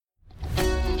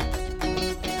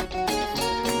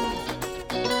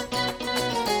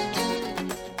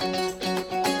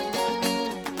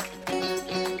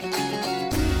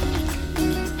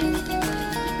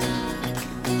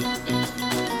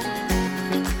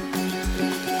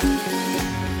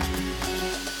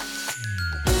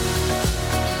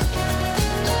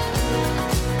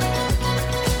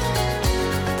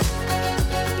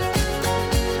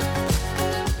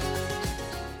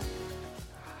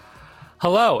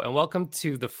Hello, and welcome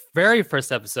to the very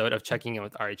first episode of Checking In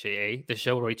with RHAA, the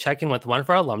show where we check in with one of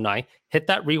our alumni, hit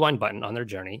that rewind button on their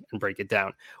journey, and break it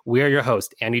down. We are your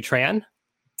hosts, Andy Tran.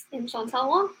 And Chantal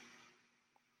Wong.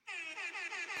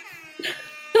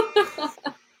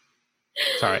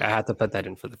 Sorry, I had to put that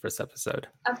in for the first episode.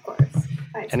 Of course.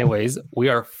 Anyways, we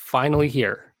are finally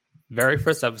here. Very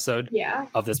first episode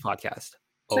of this podcast.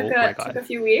 Took a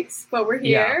few weeks, but we're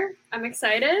here. Yeah. I'm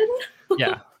excited.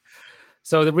 Yeah.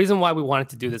 So the reason why we wanted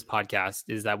to do this podcast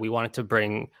is that we wanted to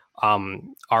bring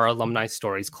our alumni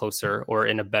stories closer, or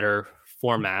in a better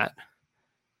format.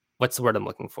 What's the word I'm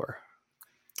looking for?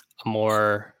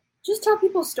 Just tell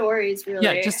people stories, really.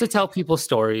 Yeah, just to tell people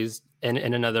stories in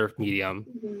another medium.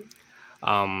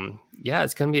 Mm-hmm.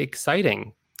 It's going to be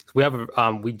exciting.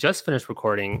 We just finished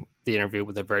recording the interview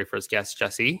with the very first guest,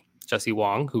 Jessie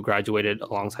Wong, who graduated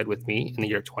alongside with me in the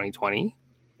year 2020.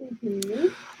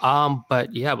 Mm-hmm.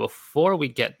 But yeah, before we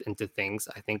get into things,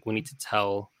 I think we need to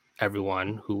tell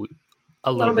everyone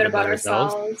a little bit about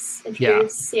ourselves.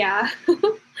 Introduce, yeah.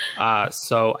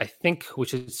 So I think we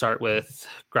should start with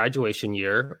graduation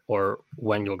year, or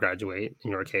when you'll graduate in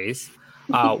your case,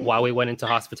 why we went into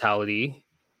hospitality,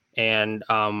 and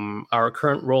our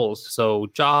current roles. So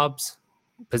jobs,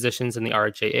 positions in the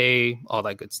RHAA, all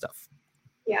that good stuff.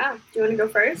 Yeah. Do you want to go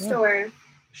first or?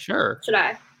 Sure. Should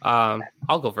I?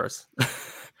 I'll go first.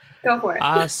 Go for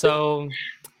it. So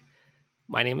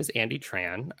my name is Andy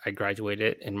Tran. I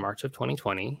graduated in March of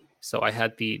 2020. So I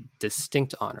had the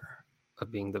distinct honor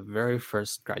of being the very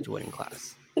first graduating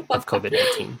class of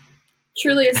COVID-19.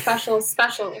 Truly a special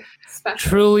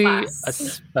Truly class. A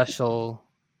special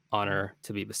honor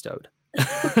to be bestowed.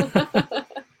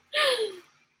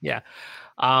 Yeah.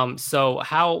 So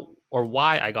how or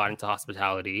why I got into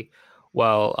hospitality?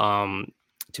 Well,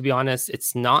 to be honest,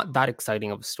 it's not that exciting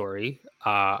of a story.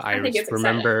 I just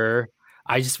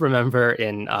remember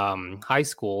in high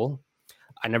school,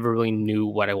 I never really knew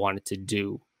what I wanted to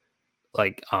do.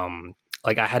 Like I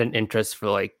had an interest for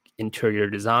like interior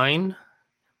design,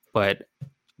 but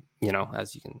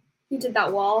as you can. He did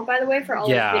that wall, by the way, for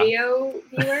all our video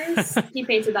viewers. He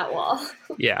painted that wall.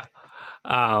 Yeah.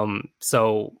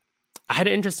 So I had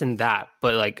an interest in that,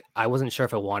 but like I wasn't sure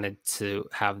if I wanted to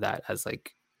have that as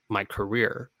like my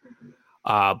career.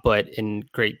 But in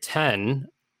grade 10,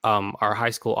 our high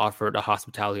school offered a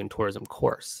hospitality and tourism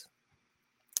course,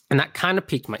 and that kind of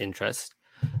piqued my interest.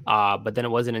 But then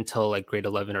it wasn't until like grade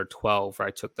 11 or 12 where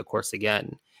I took the course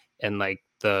again, and like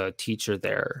the teacher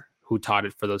there who taught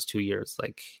it for those 2 years,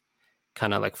 like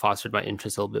kind of like fostered my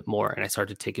interest a little bit more, and I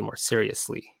started taking it more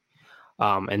seriously.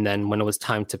 And then when it was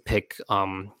time to pick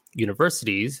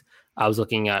universities, I was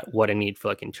looking at what I need for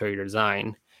like interior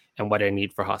design and what I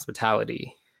need for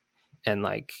hospitality. And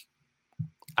like,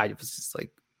 I was just like,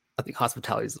 I think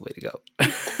hospitality is the way to go.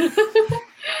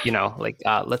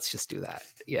 Let's just do that.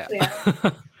 Yeah.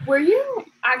 Were you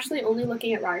actually only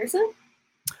looking at Ryerson?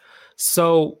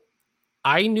 So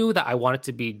I knew that I wanted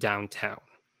to be downtown,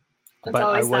 but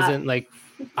I wasn't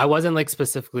like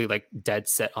specifically like dead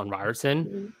set on Ryerson.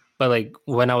 Mm-hmm. But like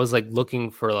when I was like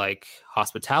looking for like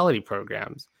hospitality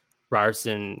programs,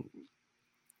 Ryerson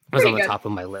was on the top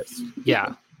of my list.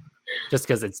 Yeah. Just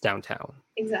because it's downtown.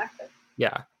 Exactly.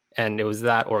 Yeah. And it was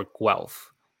that or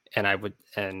Guelph.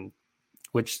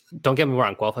 Which don't get me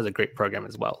wrong, Guelph has a great program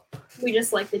as well. We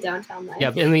just like the downtown life.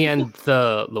 Yeah, but in the end,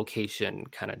 the location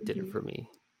kind of did it for me.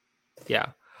 Yeah.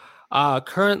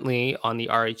 Currently on the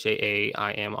RHAA,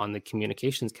 I am on the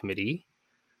communications committee.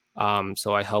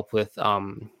 So I help with,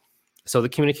 so the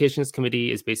communications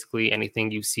committee is basically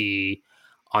anything you see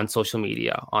on social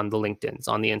media, on the LinkedIns,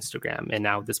 on the Instagram, and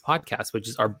now this podcast, which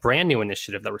is our brand new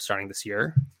initiative that we're starting this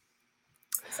year.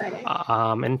 Exciting.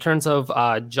 In terms of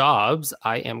jobs,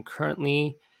 I am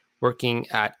currently working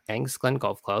at Angus Glen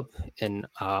Golf Club in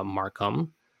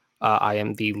Markham. I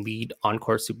am the lead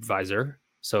on-course supervisor.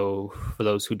 So for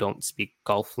those who don't speak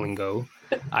golf lingo,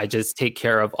 I just take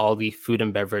care of all the food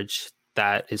and beverage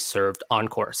that is served on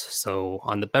course. So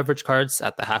on the beverage carts,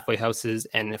 at the halfway houses,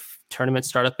 and if tournaments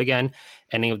start up again,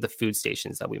 any of the food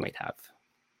stations that we might have.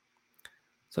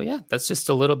 So yeah, that's just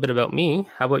a little bit about me.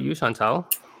 How about you, Chantal?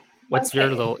 What's your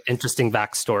little interesting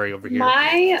backstory over here?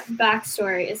 My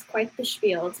backstory is quite the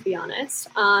spiel, to be honest.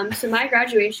 So my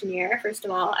graduation year, first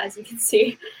of all, as you can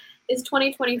see, is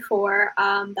 2024.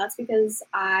 That's because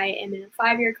I am in a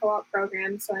 5-year co-op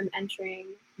program, so I'm entering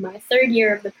my 3rd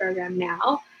year of the program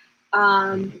now.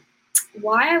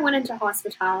 Why I went into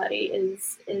hospitality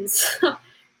is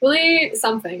really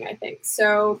something, I think.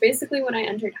 So basically when I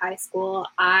entered high school,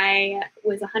 I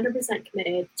was 100%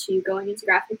 committed to going into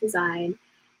graphic design.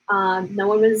 No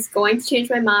one was going to change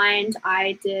my mind.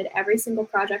 I did every single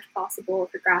project possible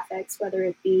for graphics, whether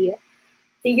it be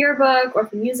the yearbook or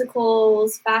for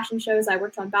musicals, fashion shows. I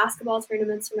worked on basketball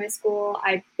tournaments for my school.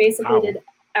 I basically did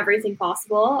everything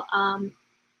possible.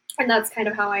 And that's kind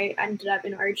of how I ended up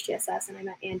in RHTSS, and I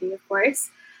met Andy, of course.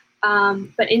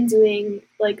 But in doing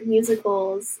like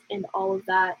musicals and all of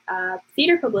that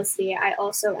theater publicity, I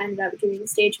also ended up doing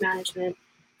stage management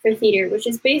for theater, which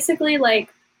is basically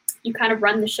like you kind of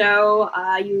run the show,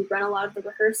 you run a lot of the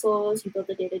rehearsals, you build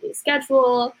the day-to-day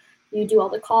schedule, you do all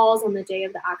the calls on the day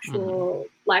of the actual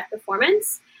live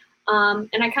performance.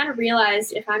 And I kind of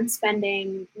realized if I'm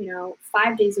spending,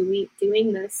 5 days a week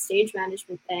doing this stage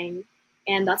management thing,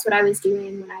 and that's what I was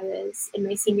doing when I was in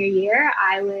my senior year.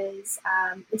 I was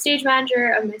the stage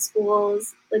manager of my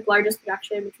school's largest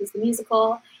production, which was the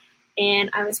musical, and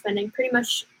I was spending pretty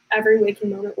much every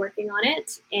waking moment working on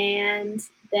it. And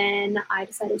then I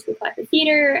decided to apply for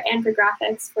theater and for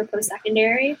graphics for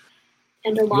post-secondary.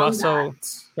 And along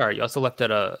you also left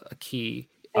out a key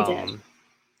I did.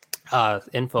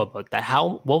 Info about that.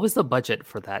 What was the budget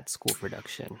for that school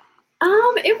production?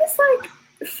 It was like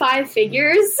 5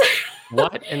 figures.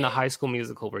 What in the High School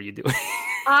Musical were you doing?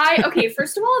 Okay,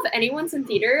 first of all, if anyone's in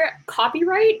theater,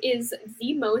 copyright is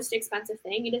the most expensive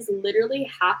thing. It is literally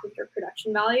half of your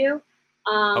production value.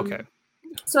 Okay.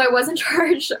 So I was in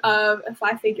charge of a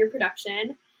 5-figure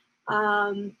production.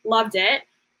 Loved it,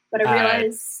 but I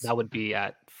realized that would be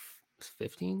at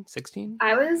 15, 16?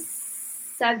 I was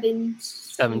 17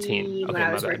 Okay, when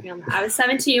I was working on that. I was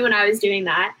 17 when I was doing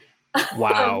that.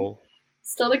 Wow.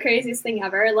 Still the craziest thing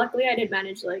ever. Luckily, I didn't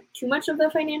manage too much of the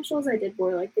financials. I did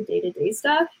more the day-to-day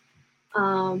stuff.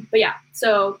 But yeah,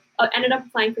 so I ended up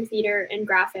applying for theater and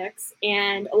graphics,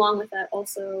 and along with that,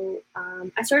 also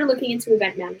I started looking into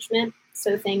event management.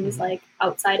 So things like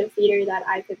outside of theater that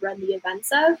I could run the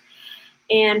events of.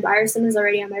 And Ryerson was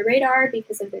already on my radar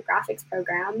because of their graphics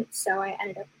program. So I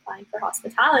ended up applying for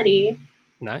hospitality.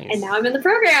 Nice. And now I'm in the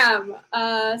program.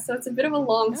 So it's a bit of a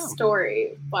long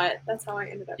story, but that's how I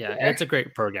ended up there. And it's a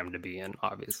great program to be in,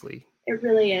 obviously. It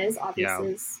really is.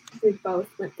 Obviously, we both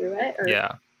went through it.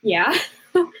 Yeah.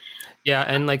 Yeah,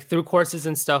 and through courses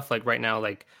and stuff, right now,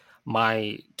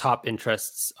 my top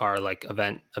interests are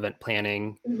event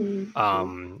planning.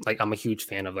 I'm a huge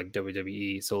fan of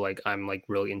WWE, so I'm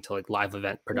really into live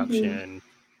event production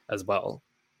as well.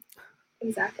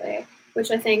 Exactly,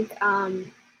 which I think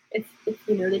if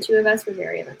you know the two of us, we're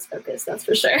very events focused. That's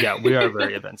for sure. Yeah, we are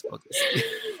very events focused.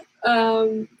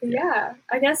 Yeah,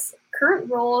 I guess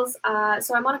current roles.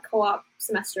 So I'm on a co-op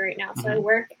semester right now. So I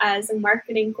work as a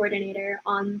marketing coordinator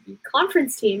on the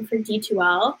conference team for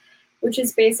D2L, which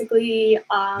is basically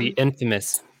the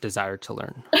infamous Desire to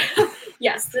Learn.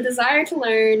 Yes, the Desire to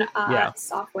Learn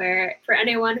software for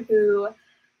anyone who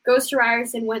goes to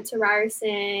Ryerson, went to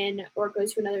Ryerson, or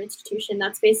goes to another institution.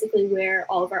 That's basically where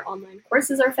all of our online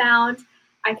courses are found.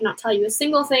 I cannot tell you a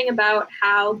single thing about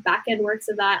how the back end works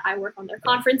of that. I work on their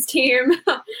conference team.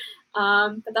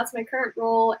 But that's my current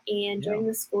role. And during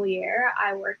the school year,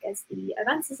 I work as the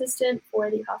events assistant for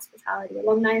the Hospitality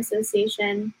Alumni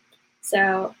Association.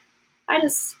 So I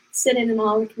just sit in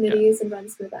all the committees and run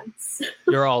some events.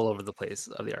 You're all over the place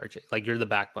of the RJ. You're the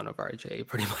backbone of RJ,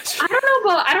 pretty much. I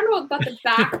don't know about the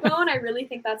backbone. I really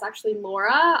think that's actually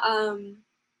Laura.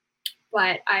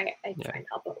 But I try and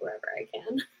help out wherever I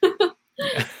can.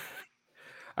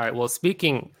 All right. Well,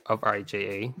 speaking of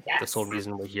RIJA, the sole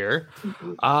reason we're here,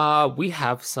 we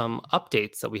have some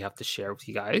updates that we have to share with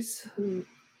you guys.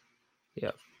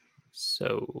 Yeah.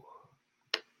 So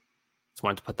just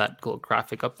wanted to put that little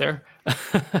graphic up there.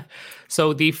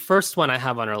 So the first one I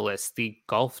have on our list, the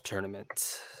golf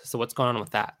tournament. So what's going on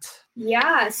with that?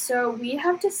 Yeah, so we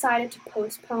have decided to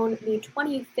postpone the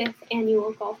 25th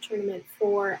annual golf tournament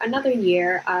for another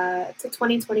year to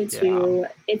 2022.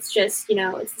 It's just,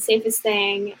 it's the safest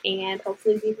thing, and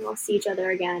hopefully we can all see each other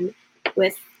again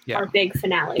with our big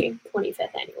finale,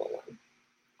 25th annual one.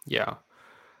 Yeah.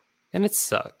 And it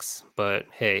sucks, but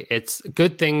hey, it's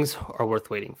good things are worth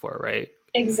waiting for, right?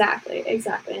 Exactly.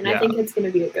 And I think it's going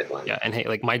to be a good one. Yeah, and hey,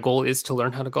 my goal is to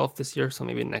learn how to golf this year, so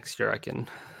maybe next year I can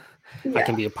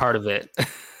be a part of it.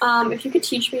 If you could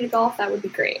teach me to golf, that would be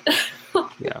great.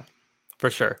 Yeah, for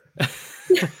sure.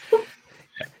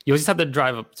 You just have to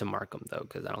drive up to Markham, though,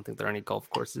 because I don't think there are any golf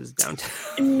courses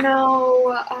downtown.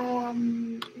 No,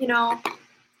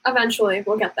 eventually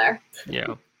we'll get there.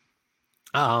 Yeah.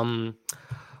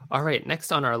 All right,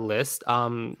 next on our list,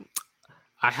 I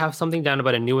have something down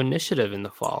about a new initiative in the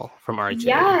fall from RJ.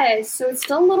 Yeah, so it's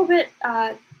still a little bit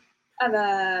of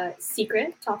a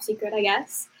secret, top secret, I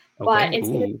guess. But Okay. it's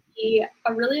going to Ooh. be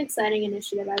a really exciting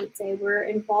initiative, I would say. We're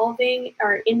involving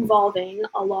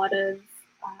a lot of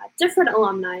different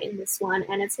alumni in this one,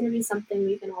 and it's going to be something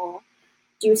we can all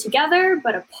do together,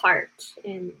 but apart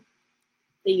in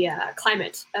the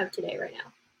climate of today right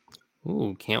now.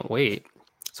 Ooh, can't wait.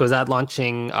 So is that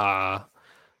launching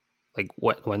like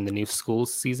what when the new school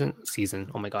season,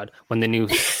 oh my God, when the new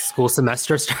school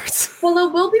semester starts? Well,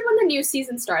 it will be when the new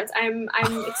season starts. I'm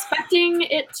expecting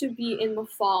it to be in the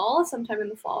fall, sometime in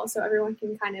the fall, so everyone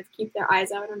can kind of keep their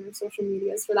eyes out on their social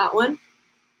medias for that one.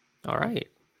 All right.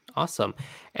 Awesome.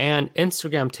 And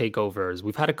Instagram takeovers.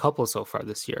 We've had a couple so far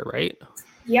this year, right?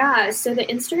 Yeah, so the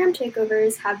Instagram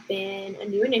takeovers have been a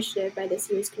new initiative by this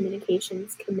year's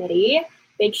communications committee.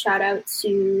 Big shout out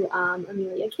to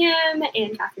Amelia Kim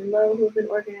and Catherine Lowe, who have been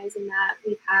organizing that.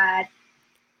 We've had,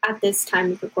 at this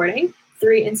time of recording,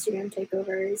 3 Instagram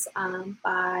takeovers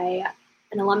by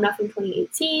an alumna from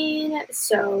 2018.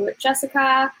 So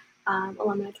Jessica,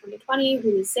 alumni 2020,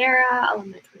 who is Sarah,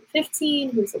 alumni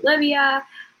 2015, who is Olivia.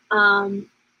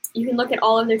 You can look at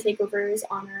all of their takeovers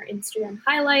on our Instagram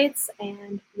highlights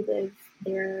and relive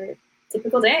their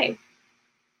typical day.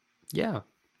 Yeah.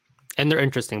 And they're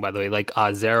interesting, by the way. Like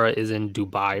Zara is in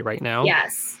Dubai right now.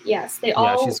 Yes. They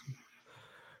Yeah,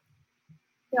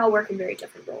 all work in very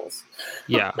different roles.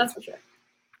 yeah. That's for sure.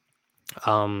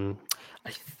 I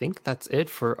think that's it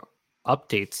for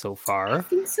updates so I far.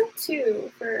 think so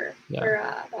too for the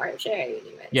RHA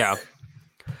anyways. Yeah.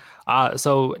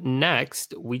 So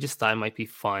next, we just thought it might be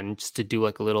fun just to do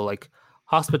like a little like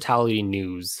hospitality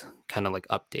news kind of like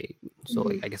update. So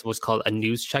like I guess what's called a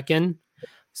news check-in.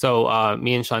 So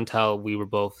me and Chantel, we were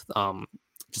both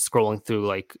just scrolling through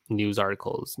like news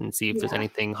articles and see if there's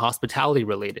anything hospitality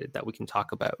related that we can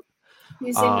talk about.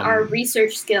 Using our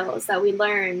research skills that we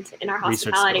learned in our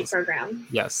hospitality program.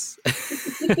 Yes.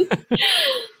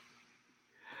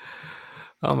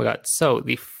 Oh my God. So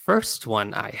the first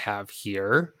one I have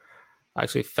here, I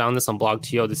actually found this on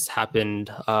Blog.to. This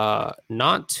happened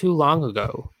not too long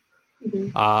ago.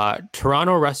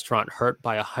 Toronto restaurant hurt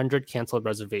by 100 canceled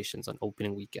reservations on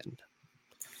opening weekend.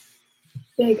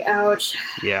 Big ouch.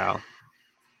 Yeah.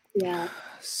 Yeah.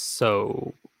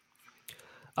 So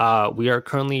we are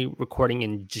currently recording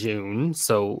in June.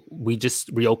 So we just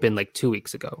reopened like 2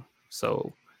 weeks ago.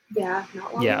 So yeah,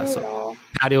 not long ago at all.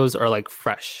 Patios are like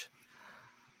fresh.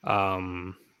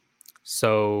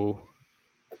 So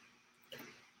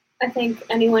I think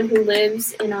anyone who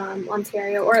lives in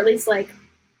Ontario, or at least like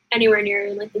anywhere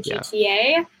near like the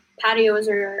GTA, patios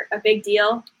are a big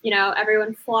deal. You know,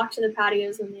 everyone flocked to the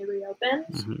patios when they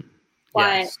reopened.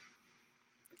 But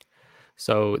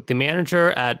so the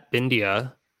manager at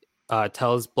Bindia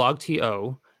tells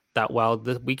Blog.to that while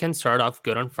the weekend started off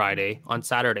good on Friday, on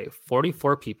Saturday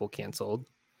 44 people canceled,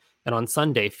 and on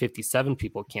Sunday 57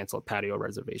 people canceled patio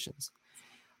reservations.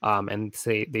 And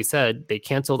they said they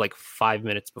canceled like 5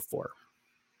 minutes before.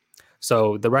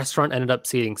 So the restaurant ended up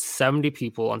seating 70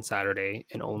 people on Saturday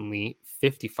and only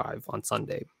 55 on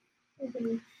Sunday.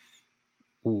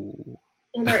 Ooh.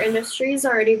 And our industry's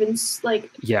already been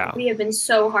like, we have been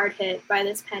so hard hit by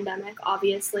this pandemic,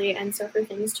 obviously. And so for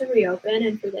things to reopen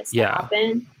and for this to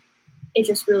happen, it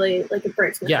just really like it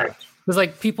breaks my heart. Because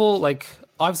like people like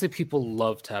obviously people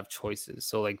love to have choices.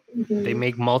 So like they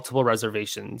make multiple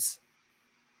reservations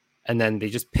and then they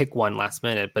just pick one last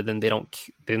minute, but then they don't,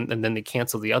 and then they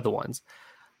cancel the other ones.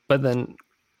 But then,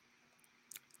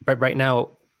 right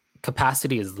now,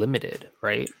 capacity is limited,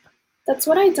 right? That's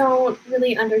what I don't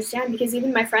really understand, because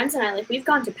even my friends and I, like, we've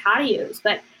gone to patios,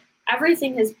 but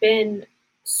everything has been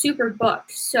super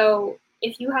booked. So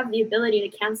if you have the ability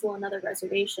to cancel another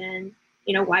reservation,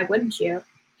 you know, why wouldn't you?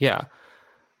 Yeah.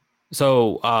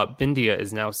 So Bindia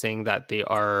is now saying that they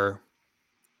are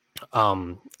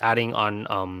adding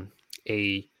on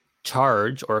a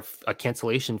charge or a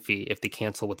cancellation fee if they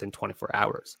cancel within 24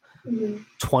 hours.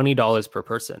 $20 per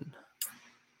person.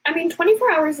 I mean,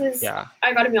 24 hours is,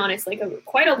 I got to be honest, like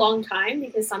quite a long time,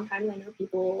 because sometimes I know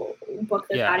people book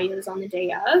their patios on the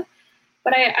day of.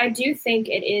 But I do think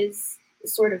it is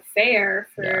sort of fair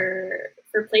for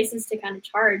places to kind of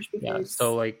charge, because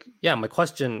so like my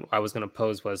question I was going to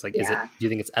pose was like, do you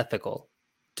think it's ethical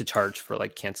to charge for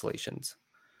like cancellations?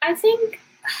 I think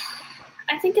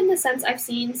in the sense, I've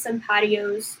seen some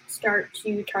patios start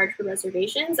to charge for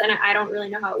reservations, and I don't really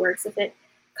know how it works, if it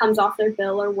comes off their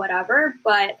bill or whatever,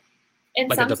 but in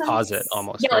like some a deposit sense,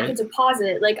 almost, like a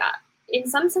deposit, like in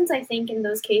some sense, I think in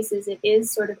those cases it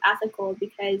is sort of ethical,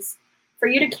 because for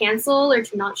you to cancel or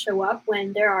to not show up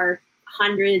when there are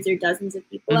hundreds or dozens of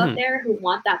people out there who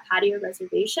want that patio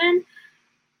reservation,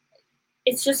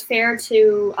 it's just fair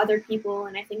to other people,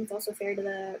 and I think it's also fair to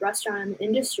the restaurant and the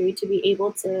industry to be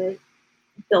able to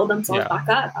build themselves Yeah. back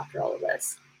up after all of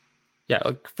this. Yeah,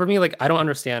 like for me, like I don't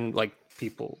understand like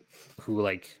people who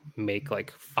like make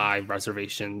like 5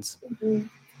 reservations Mhm.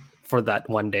 for that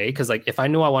one day. Because like if I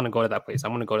knew I want to go to that place,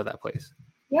 I'm gonna go to that place.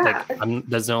 Yeah, Like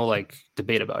there's no like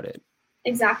debate about it.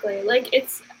 exactly. Like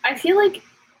I feel like,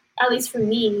 at least for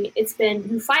me, it's been,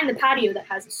 you find the patio that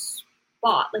has a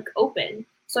spot like open.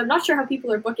 So I'm not sure how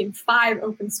people are booking 5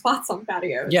 open spots on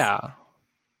patios. Yeah.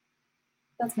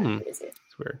 That's kind of crazy.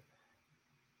 It's weird.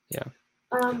 Yeah.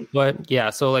 Um, But yeah,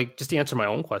 so like just to answer my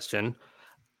own question,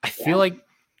 I feel yeah. like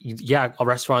yeah,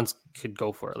 restaurants could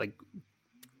go for it. Like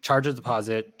charge a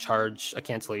deposit, charge a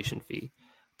cancellation fee.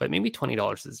 But maybe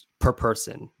 $20 is per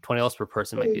person. $20 per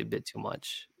person might be a bit too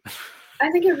much.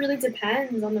 I think it really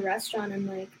depends on the restaurant and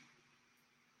like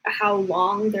how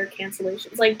long their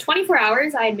cancellations. Like 24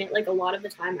 hours, I admit, like a lot of the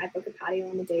time I book a patio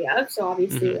on the day of. So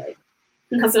obviously, like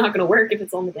that's not going to work if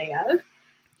it's on the day of.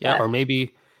 Yeah, But or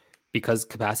maybe because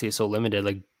capacity is so limited,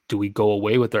 like do we go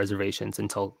away with reservations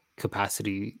until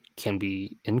capacity can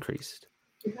be increased?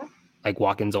 yeah, Like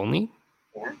walk-ins only?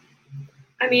 yeah.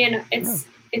 I mean, Yeah.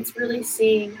 it's really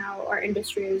seeing how our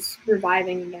industry is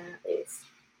reviving again, at least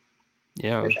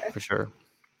Yeah, for sure. for sure.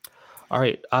 All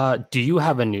right. Do you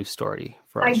have a news story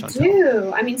for I us, Chantel?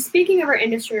 do. I mean, speaking of our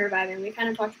industry reviving, we kind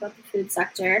of talked about the food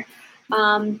sector.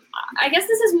 I guess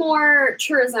this is more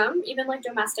tourism, even like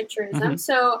domestic tourism.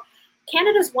 So,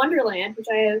 Canada's Wonderland, which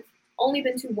I have only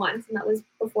been to once, and that was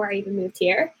before I even moved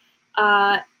here,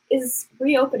 is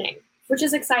reopening, which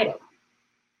is exciting.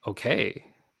 Okay.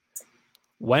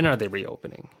 When are they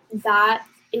reopening? That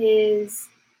is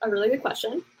a really good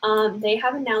question. They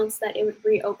have announced that it would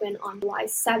reopen on July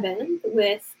 7th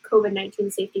with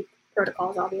COVID-19 safety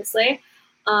protocols, obviously.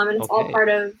 And it's all Okay. part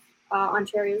of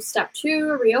Ontario's Step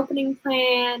 2 reopening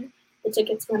plan. The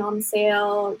tickets went on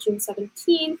sale June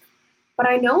 17th. But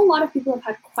I know a lot of people have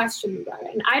had questions about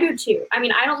it, and I do too. I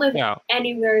mean, I don't live Yeah.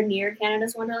 anywhere near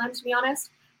Canada's Wonderland, to be honest.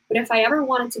 But if I ever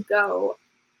wanted to go,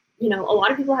 a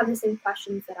lot of people have the same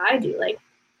questions that I do. Like,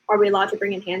 are we allowed to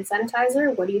bring in hand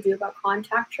sanitizer? What do you do about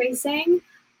contact tracing?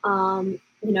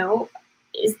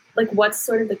 Is like, what's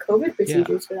sort of the COVID Yeah.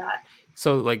 procedures for that?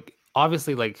 So like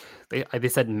obviously like they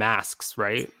said masks,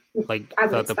 right? Like I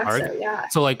would the expect park. so, yeah.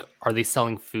 So like are they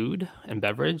selling food and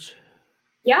beverage?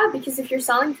 Yeah, because if you're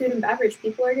selling food and beverage,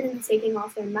 people are going to be taking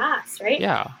off their masks, right?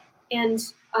 Yeah. And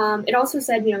it also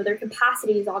said, their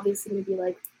capacity is obviously going to be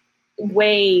like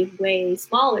way, way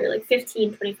smaller, like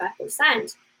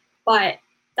 15-25%. But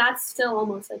that's still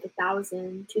almost like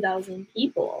 1,000, 2,000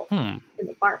 people in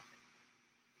the park.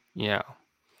 Yeah.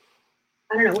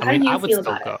 I don't know. I How mean, do I you would feel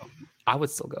still about go. it? I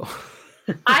would still go.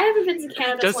 I haven't been to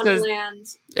Canada's Just because Wonderland.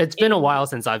 it's been a while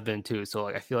since I've been too, so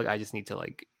like I feel like I just need to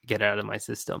like get it out of my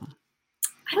system.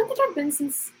 I don't think I've been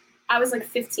since I was like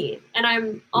 15, and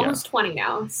I'm Yeah. almost 20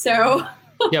 now. So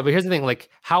Yeah, but here's the thing: like,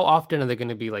 how often are they going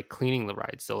to be like cleaning the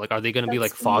ride? So, like, are they going to be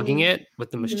like fogging it with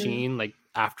the machine like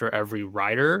after every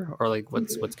rider, or like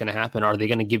what's going to happen? Are they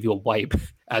going to give you a wipe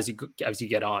as you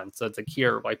get on? So it's like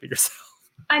here, wipe it yourself.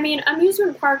 I mean,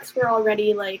 amusement parks were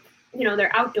already like,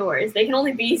 they're outdoors. They can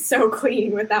only be so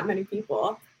clean with that many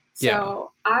people.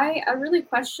 So I really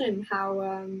question how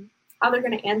they're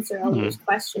going to answer all those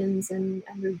questions and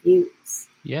reviews.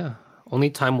 Yeah, only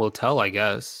time will tell, I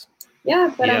guess.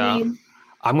 Yeah, but I mean,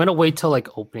 I'm gonna wait till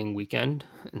like opening weekend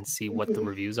and see what the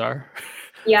reviews are.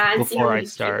 Yeah, and see how before many I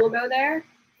start. people go there.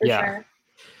 For sure.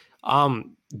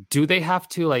 Do they have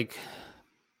to like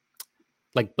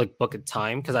book a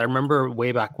time? Because I remember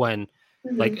way back when,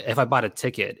 like if I bought a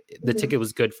ticket, the ticket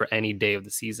was good for any day of the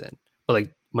season. But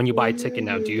like when you buy a ticket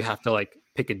now, do you have to like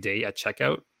pick a day at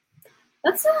checkout?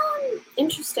 That's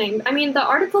interesting. I mean, the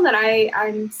article that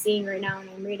I'm seeing right now and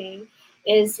I'm reading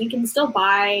is you can still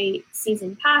buy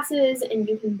season passes and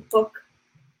you can book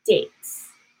dates,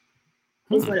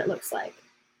 is what it looks like.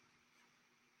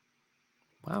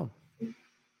 Wow.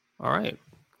 All right.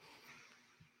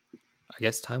 I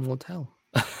guess time will tell.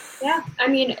 Yeah. I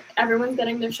mean, everyone's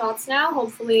getting their shots now.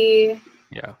 Hopefully.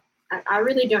 Yeah. I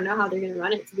really don't know how they're going to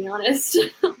run it, to be honest.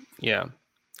 Yeah.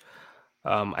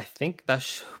 I think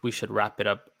that we should wrap it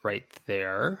up right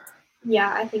there.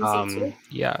 Yeah, I think so too.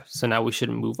 Yeah. So now we should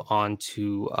move on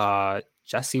to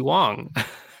Jessie Wong.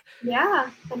 Yeah,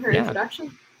 and her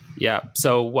introduction. Yeah.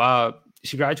 So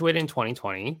she graduated in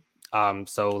 2020.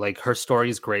 So like her story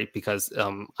is great because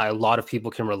a lot of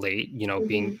people can relate,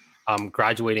 being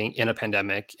graduating in a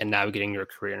pandemic and navigating your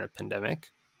career in a pandemic.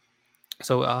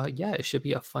 So yeah, it should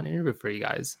be a fun interview for you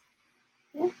guys.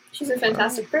 Yeah, she's a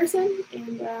fantastic person,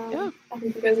 and I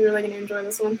think you guys are really going to enjoy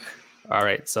this one. All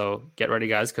right, so get ready,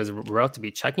 guys, because we're about to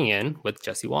be checking in with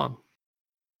Jessie Wong.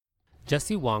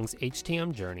 Jessie Wong's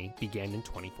HTM journey began in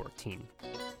 2014.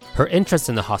 Her interest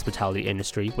in the hospitality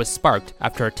industry was sparked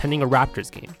after attending a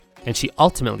Raptors game, and she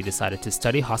ultimately decided to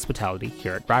study hospitality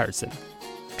here at Ryerson.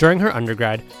 During her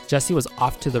undergrad, Jessie was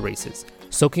off to the races,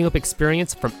 soaking up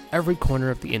experience from every corner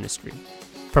of the industry.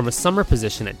 From a summer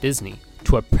position at Disney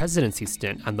to a presidency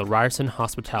stint on the Ryerson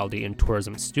Hospitality and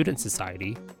Tourism Student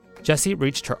Society, Jessie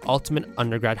reached her ultimate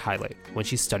undergrad highlight when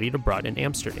she studied abroad in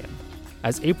Amsterdam.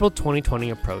 As April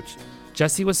 2020 approached,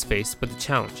 Jessie was faced with the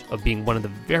challenge of being one of the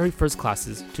very first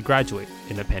classes to graduate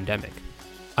in a pandemic.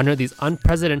 Under these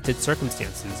unprecedented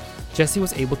circumstances, Jessie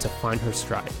was able to find her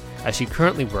stride, as she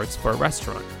currently works for a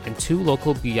restaurant and 2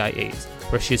 local BIAs,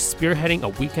 where she is spearheading a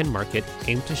weekend market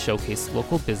aimed to showcase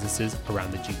local businesses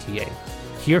around the GTA.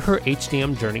 Hear her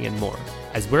HDM journey and more,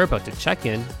 as we're about to check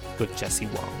in with Jessie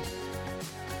Wong.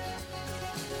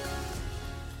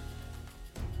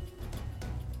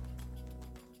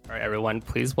 All right, everyone,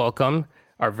 please welcome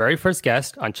our very first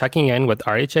guest on Checking In with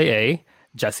RHAA,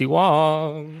 Jessie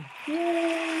Wong.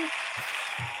 Yay.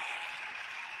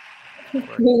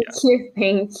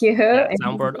 Thank you. Yeah,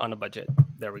 soundboard on a budget.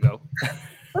 There we go.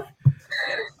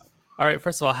 All right,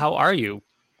 first of all, how are you?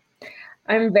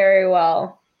 I'm very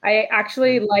well. I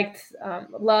actually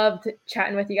loved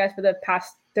chatting with you guys for the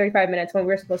past 35 minutes when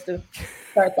we were supposed to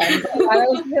start that. That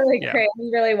was really great. I'm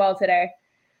really well today.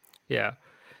 Yeah.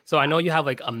 So I know you have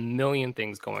like a million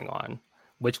things going on,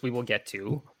 which we will get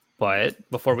to. But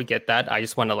before we get that, I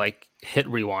just want to like hit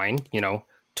rewind,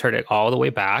 turn it all the way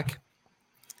back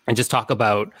and just talk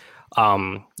about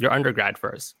your undergrad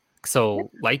first.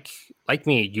 So like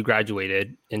me, you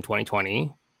graduated in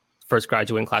 2020, first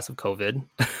graduating class of COVID.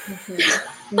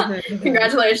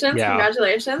 Congratulations. Yeah.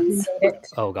 Congratulations.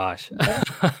 Oh gosh.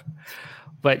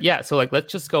 But yeah, so like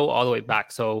let's just go all the way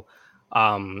back. So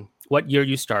what year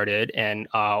you started and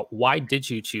why did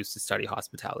you choose to study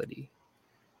hospitality?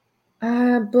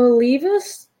 I believe it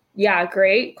was,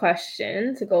 great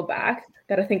question to go back.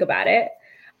 Got to think about it.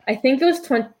 I think it was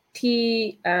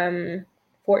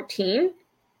 2014.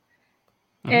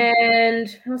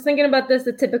 And I was thinking about this.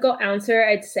 The typical answer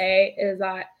I'd say is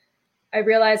that I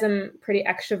realize I'm pretty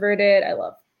extroverted. I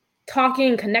love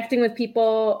talking, connecting with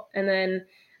people. And then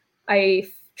I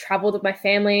traveled with my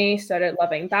family, started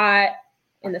loving that.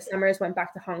 In the summers, went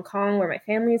back to Hong Kong, where my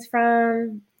family's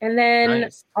from. And then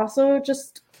also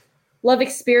just love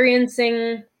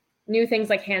experiencing new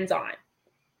things like hands-on.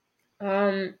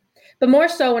 But more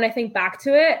so when I think back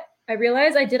to it, I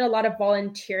realized I did a lot of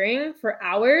volunteering for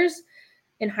hours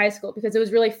in high school because it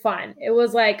was really fun. It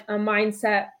was like a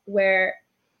mindset where,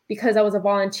 because I was a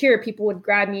volunteer, people would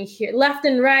grab me here left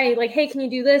and right, like, hey, can you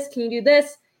do this? Can you do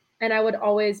this? And I would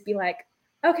always be like,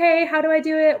 okay, how do I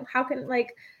do it? How can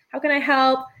I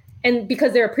help? And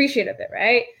because they're appreciative of it,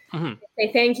 right?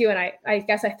 Say thank you. And I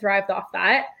guess I thrived off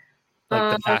that.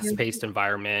 Like the fast-paced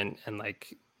environment and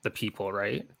like the people,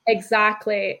 right?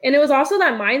 Exactly. And it was also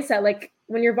that mindset, like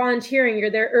when you're volunteering,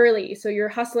 you're there early. So you're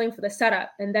hustling for the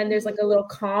setup. And then there's like a little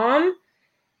calm.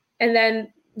 And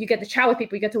then you get to chat with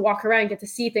people. You get to walk around, get to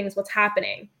see things, what's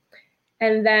happening.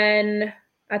 And then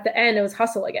at the end, it was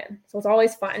hustle again. So it's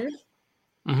always fun.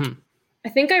 I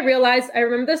think I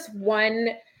remember this one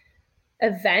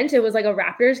event. It was like a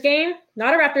Raptors game,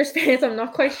 not a Raptors fan. So I'm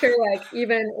not quite sure like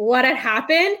even what had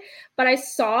happened, but I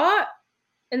saw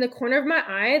in the corner of my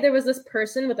eye, there was this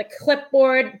person with a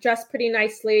clipboard, dressed pretty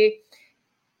nicely.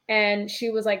 And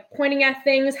she was like pointing at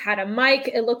things, had a mic.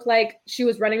 It looked like she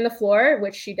was running the floor,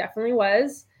 which she definitely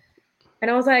was. And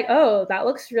I was like, oh, that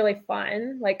looks really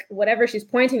fun. Like whatever she's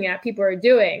pointing at, people are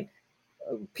doing.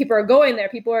 People are going there.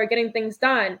 People are getting things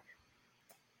done.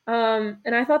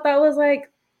 And I thought that was like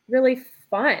really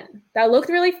fun. That looked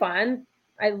really fun.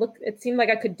 It seemed like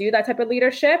I could do that type of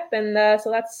leadership. And so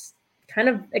that's kind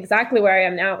of exactly where I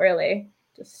am now, really.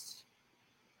 Just.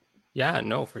 Yeah,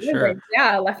 no, for sure.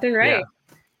 Yeah, left and right. Yeah.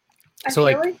 So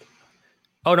like,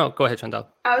 oh no, go ahead, Chantal.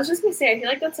 I was just gonna say, I feel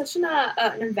like that's such an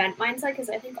event mindset because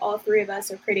I think all three of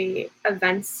us are pretty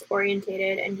events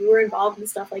orientated, and you were involved in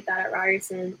stuff like that at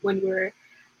Ryerson when you were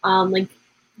like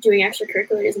doing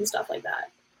extracurriculars and stuff like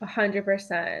that.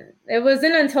 100%. It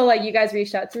wasn't until like you guys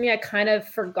reached out to me, I kind of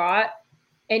forgot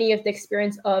any of the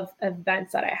experience of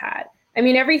events that I had. I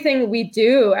mean, everything we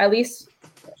do, at least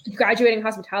graduating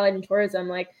hospitality and tourism,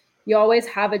 like you always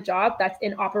have a job that's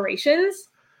in operations.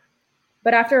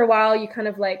 But after a while, you kind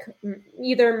of like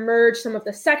either merge some of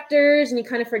the sectors and you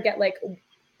kind of forget like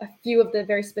a few of the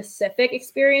very specific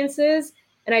experiences.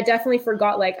 And I definitely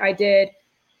forgot, like I did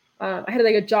I had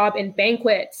like a job in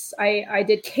banquets. I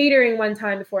did catering one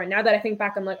time before. And now that I think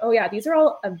back, I'm like, oh yeah, these are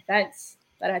all events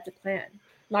that I had to plan,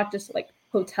 not just like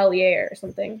hotelier or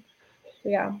something. So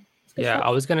yeah. Yeah, I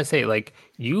was gonna say, like,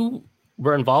 you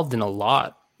were involved in a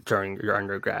lot during your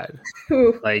undergrad.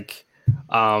 Like,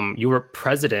 you were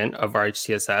president of our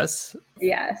HTSS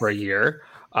Yes. for a year.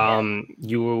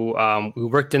 We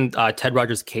worked in Ted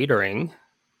Rogers Catering,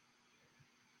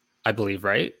 I believe,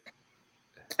 right?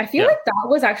 I feel like that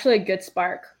was actually a good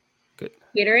spark. Good.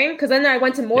 Catering, because then I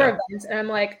went to more events and I'm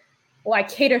like, well, I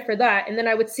cater for that. And then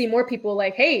I would see more people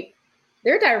like, hey,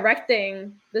 they're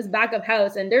directing this back of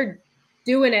house and they're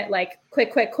doing it like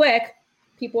quick.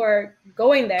 People are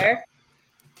going there.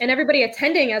 And everybody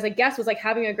attending as a guest was like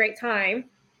having a great time.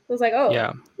 It was like, oh,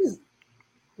 this is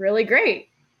really great.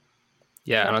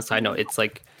 Yeah, and on a side note, it's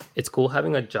like, it's cool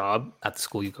having a job at the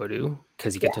school you go to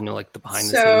because you get to know like the behind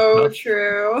the scenes So stuff.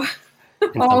 true.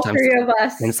 And all three of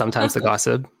us. And sometimes the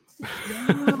gossip.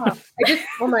 Yeah.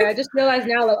 I just realized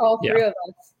now that all three of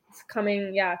us is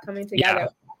coming together.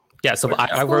 Yeah, so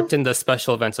I worked in the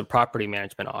special events and property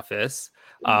management office.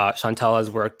 Chantal has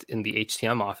worked in the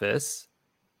HTM office,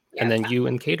 and then you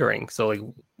in catering. So like,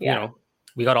 you know,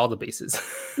 we got all the bases.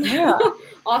 Yeah,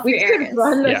 all three areas. Could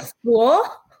run the school.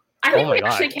 I think we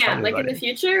actually can. Like in the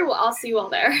future, I'll see you all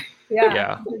there.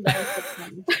 Yeah.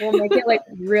 We'll make it like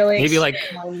really maybe like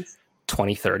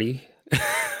 2030.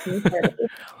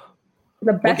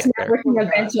 The best networking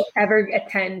events you'll ever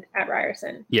attend at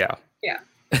Ryerson. Yeah.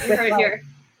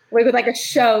 With like a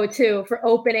show too for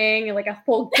opening and like a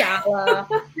full gala.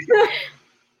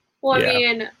 Well, I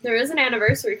mean, there is an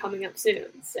anniversary coming up soon.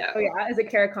 So is it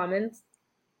Cara Commons?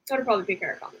 That'll probably be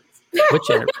Cara Commons. Which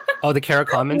the Cara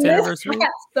Commons anniversary? Yeah,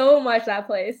 so much that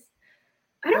place.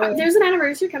 I don't know. There's an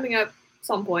anniversary coming up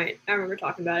some point. I remember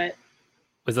talking about it.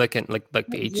 Was it like the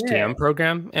HTM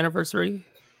program anniversary?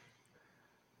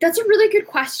 That's a really good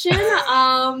question.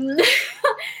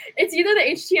 It's either the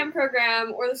HTM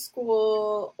program or the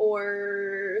school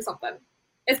or something.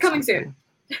 It's coming soon.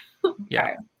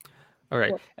 Yeah. All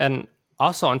right. And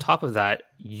also on top of that,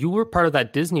 you were part of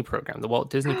that Disney program, the Walt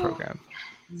Disney program.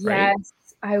 Right? Yes,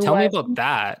 I was. Tell me about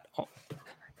that. Oh.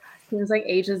 It was like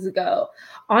ages ago.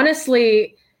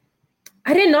 Honestly,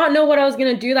 I did not know what I was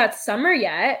going to do that summer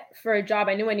yet for a job.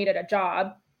 I knew I needed a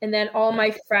job. And then all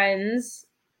my friends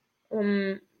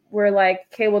were like,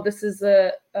 okay, well, this is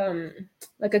a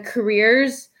like a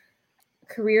careers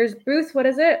booth. What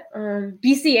is it?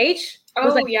 BCH. Oh,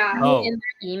 was, like, Oh. in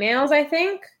their emails, I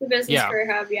think. The Business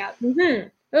Career Hub, yeah. Mm-hmm.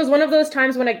 It was one of those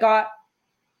times when it got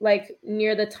like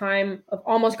near the time of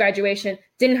almost graduation,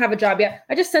 didn't have a job yet.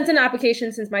 I just sent an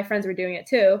application since my friends were doing it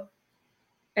too.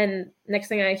 And next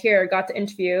thing I hear, got to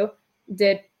interview,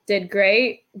 did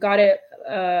great, got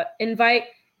a invite.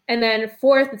 And then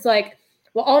fourth, it's like,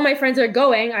 well, all my friends are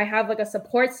going. I have like a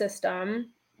support system.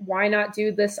 Why not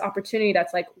do this opportunity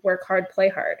that's like work hard, play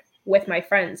hard with my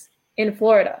friends in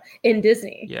Florida, in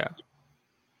Disney? Yeah.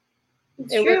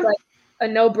 It was like a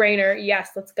no-brainer.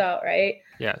 Yes, let's go, right?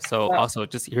 Yeah. So also,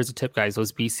 just here's a tip, guys.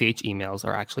 Those BCH emails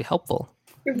are actually helpful.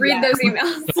 Read those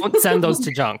emails. Don't send those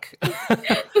to junk.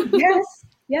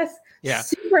 Yes. Yeah.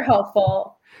 Super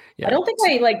helpful. Yeah. I don't think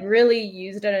I like really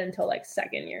used it until like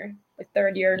second year, like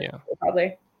third year. Yeah.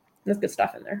 Probably. There's good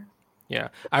stuff in there. Yeah.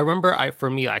 I remember I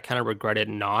kind of regretted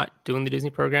not doing the Disney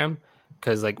program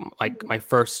because like my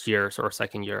first year or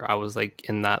second year, I was like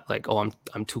in that like, oh,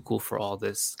 I'm too cool for all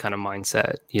this kind of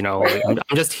mindset. You know, like,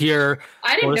 I'm just here,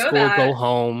 I didn't go to know school, that. go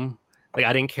home. Like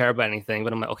I didn't care about anything,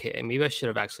 but I'm like, okay, maybe I should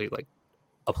have actually like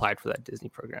applied for that Disney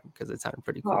program because it sounded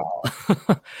pretty cool.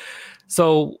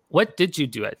 So what did you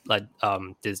do at like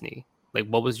Disney? Like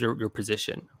what was your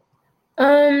position?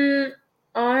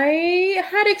 I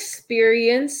had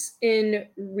experience in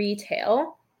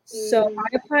retail. So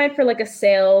I applied for like a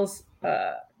sales,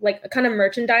 like a kind of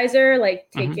merchandiser, like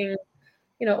taking,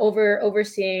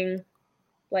 overseeing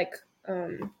like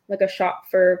a shop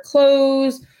for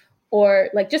clothes or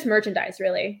like just merchandise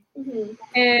really. Mm-hmm.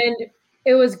 And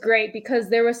it was great because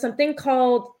there was something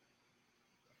called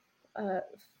a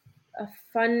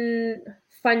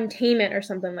funtainment or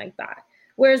something like that.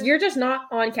 Whereas you're just not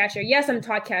on cashier. Yes, I'm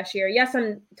taught cashier. Yes,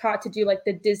 I'm taught to do like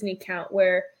the Disney count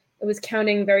where it was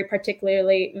counting very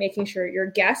particularly, making sure your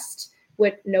guest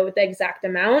would know the exact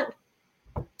amount.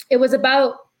 It was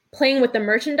about playing with the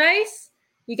merchandise.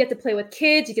 You get to play with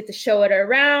kids. You get to show it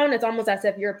around. It's almost as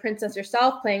if you're a princess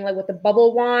yourself playing like with the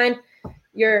bubble wand.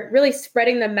 You're really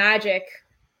spreading the magic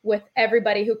with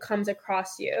everybody who comes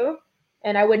across you.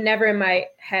 And I would never in my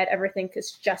head ever think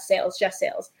it's just sales.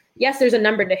 Yes, there's a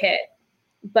number to hit,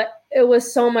 but it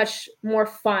was so much more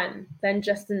fun than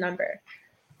just the number.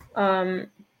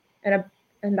 and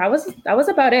that was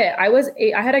about it.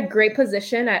 I had a great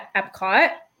position at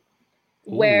Epcot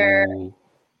where Ooh.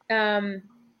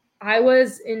 I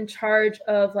was in charge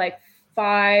of like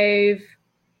five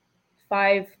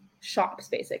shops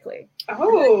basically.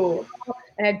 Oh.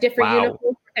 And I had different Wow.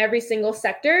 uniforms for every single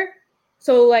sector.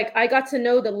 So like I got to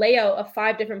know the layout of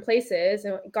 5 different places,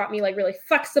 and it got me like really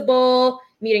flexible,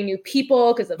 meeting new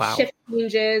people because of Wow. shift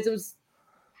changes.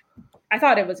 I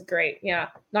thought it was great. Yeah.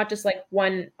 Not just like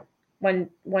one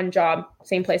job,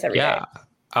 same place every day. Yeah.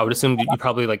 I would assume you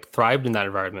probably like thrived in that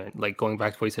environment. Like going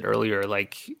back to what you said earlier,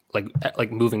 like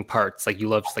moving parts. Like you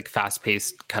love just like fast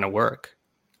paced kind of work.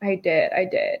 I did.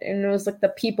 And it was like the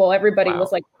people, everybody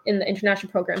was like in the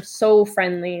international program, so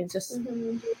friendly, just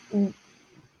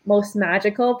most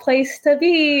magical place to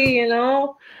be, you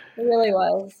know? It really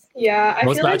was. Yeah. I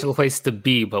Most feel magical place to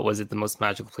be, but was it the most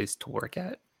magical place to work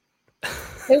at?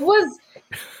 It was,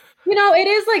 it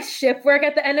is like shift work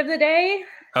at the end of the day.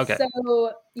 Okay.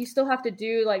 So you still have to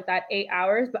do like that 8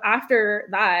 hours. But after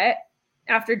that,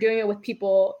 after doing it with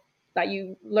people that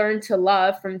you learn to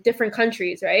love from different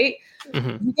countries, right?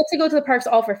 Mm-hmm. You get to go to the parks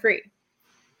all for free.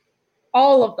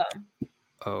 All of them.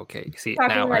 Okay. See,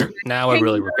 Talking now I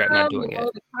really regret not doing it.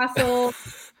 The castle.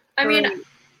 I mean,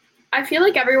 I feel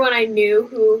like everyone I knew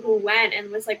who went and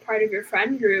was like part of your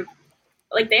friend group,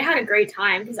 like they had a great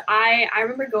time, because I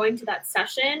remember going to that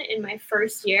session in my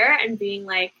first year and being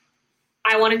like,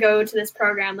 I want to go to this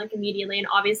program like immediately. And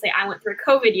obviously I went through a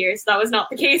COVID year, so that was not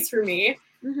the case for me.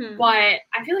 Mm-hmm. But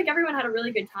I feel like everyone had a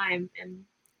really good time and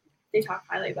they talked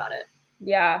highly about it.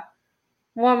 Yeah.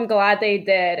 Well, I'm glad they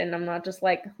did, and I'm not just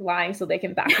like lying so they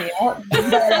can back me up.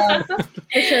 But,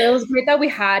 for sure, it was great that we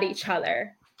had each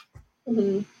other.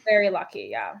 Mm-hmm. Very lucky,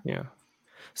 yeah. Yeah.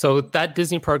 So that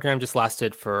Disney program just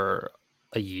lasted for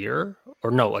a year,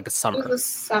 or no, like a summer. It was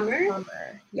summer.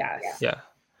 Summer, yes. Yeah.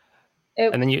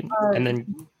 And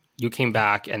then you came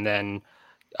back, and then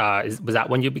was that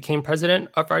when you became president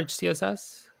of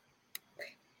RHCSS?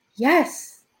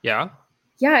 Yes. Yeah.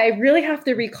 Yeah, I really have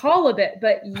to recall a bit,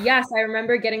 but yes, I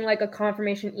remember getting like a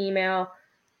confirmation email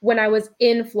when I was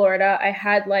in Florida. I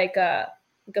had like a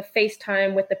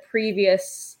FaceTime with the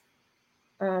previous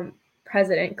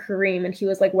president, Kareem, and he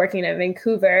was like working at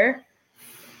Vancouver.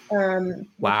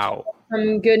 Wow.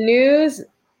 Some good news,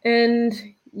 and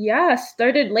yeah,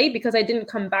 started late because I didn't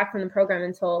come back from the program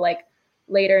until like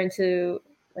later into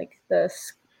like the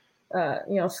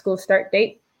school start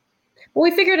date. But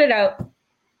we figured it out.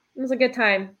 It was a good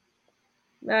time.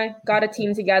 I got a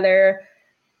team together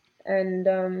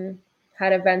and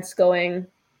had events going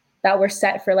that were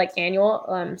set for like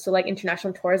annual, so like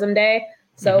International Tourism Day.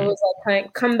 So it was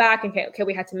like come back and okay,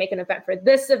 we had to make an event for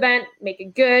this event, make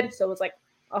it good. So it was like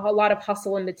a whole lot of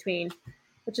hustle in between,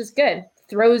 which is good.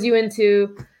 Throws you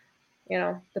into,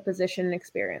 the position and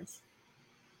experience.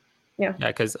 Yeah. Yeah,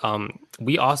 because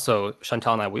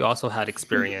Chantal and I, we also had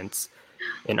experience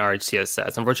in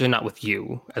RHCSS. Unfortunately, not with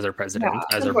you as our president,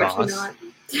 as our boss. Not.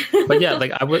 But yeah,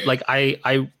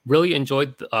 I really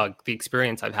enjoyed the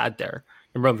experience I've had there.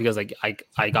 Remember, because like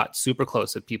I got super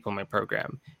close with people in my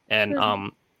program, and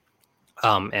I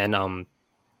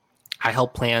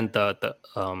helped plan the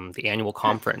annual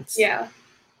conference. Yeah.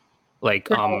 Like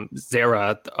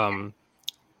Zara,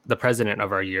 the president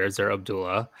of our year, Zara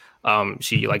Abdullah,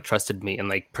 she like trusted me and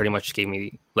like pretty much gave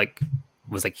me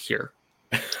was like, here.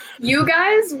 You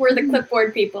guys were the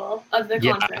clipboard people of the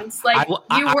conference. Like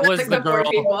I was the clipboard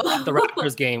people at the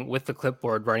Raptors game with the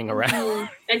clipboard running around.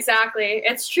 Exactly.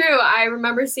 It's true. I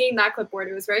remember seeing that clipboard.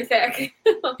 It was very thick.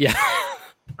 Yeah.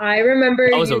 I remember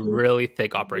that was a really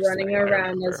thick operation. Running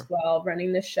around as well,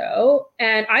 running the show.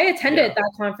 And I attended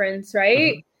that conference,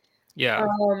 right? Mm-hmm. Yeah.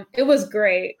 It was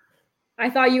great. I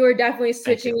thought you were definitely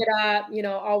switching it up,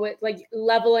 always like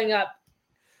leveling up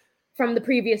from the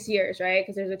previous years, right?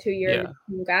 Because there's a 2-year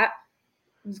gap.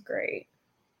 It was great.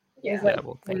 Yeah. It was like,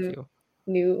 well, thank you.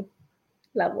 New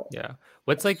level. Yeah.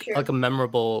 What's like a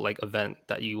memorable like event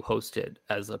that you hosted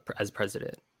as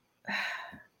president?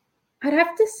 I'd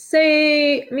have to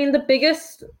say, the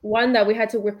biggest one that we had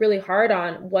to work really hard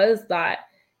on was that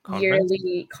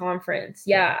yearly conference.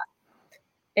 Yeah.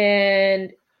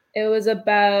 And it was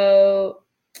about,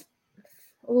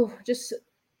 just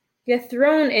get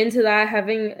thrown into that,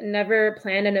 having never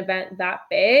planned an event that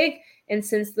big. And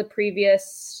since the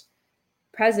previous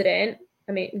president,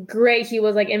 great. He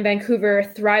was like in Vancouver,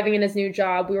 thriving in his new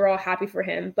job. We were all happy for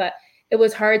him, but it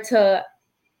was hard to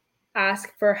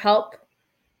ask for help.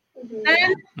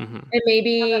 And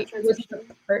maybe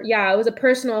it was a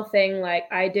personal thing. Like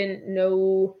I didn't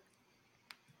know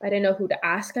who to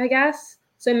ask, I guess.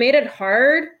 So it made it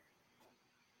hard,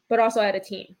 but also I had a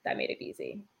team that made it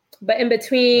easy. But in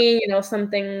between, some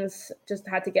things just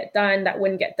had to get done that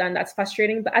wouldn't get done. That's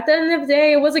frustrating. But at the end of the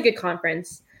day, it was a good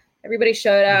conference. Everybody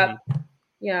showed up.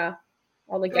 Yeah.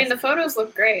 All the guests. The photos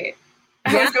look great.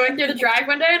 I was going through the drive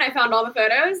one day and I found all the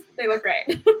photos. They look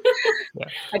great.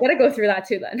 I got to go through that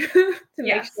too then to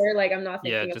make sure I'm not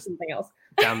thinking of something else.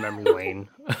 Down memory lane.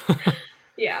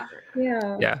 Yeah.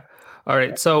 All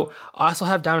right. So I also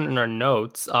have down in our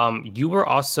notes, you were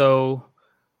also,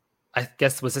 I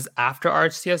guess, was this after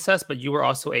RHCSS, but you were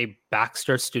also a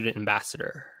Baxter student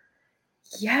ambassador.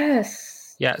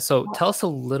 Yes. Yeah. So tell us a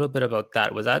little bit about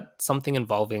that. Was that something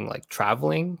involving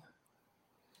traveling?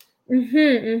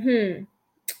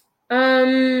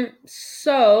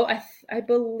 So I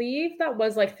believe that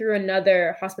was through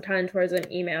another hospitality and tourism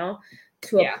email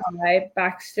to apply.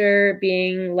 Baxter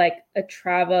being a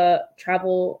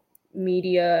travel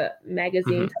media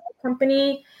magazine type of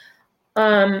company.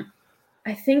 I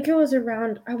think it was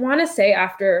around, I want to say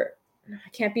after, I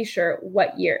can't be sure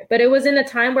what year, but it was in a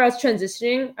time where I was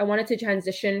transitioning. I wanted to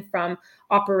transition from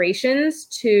operations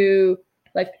to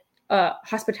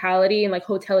hospitality and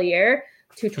hotelier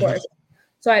to tourism.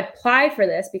 So I applied for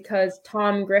this because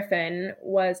Tom Griffin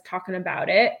was talking about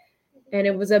it. And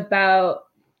it was about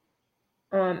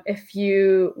if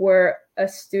you were a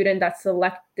student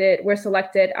were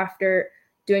selected after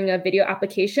doing a video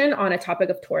application on a topic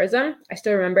of tourism. I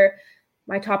still remember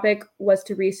my topic was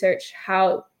to research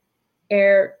how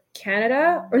Air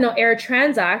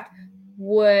Transat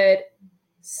would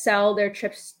sell their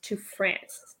trips to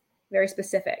France. Very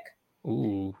specific.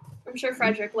 Ooh. I'm sure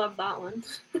Frederick loved that one.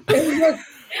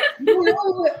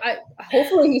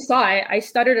 Hopefully he saw it. I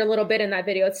stuttered a little bit in that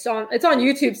video. It's on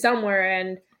YouTube somewhere.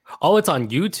 And it's on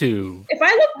YouTube. If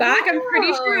I look back, I'm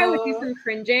pretty sure I would do some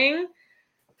cringing.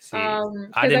 See,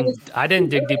 I didn't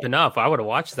dig deep enough. I would have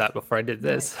watched that before I did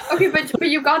this. Okay, but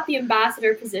you got the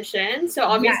ambassador position, so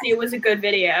obviously it was a good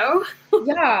video.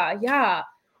 Yeah.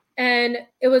 And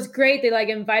it was great.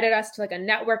 They invited us to a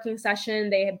networking session.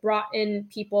 They had brought in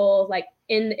people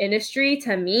in the industry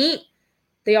to meet.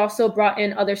 They also brought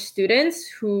in other students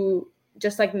who,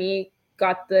 just like me,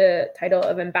 got the title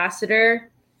of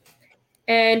ambassador.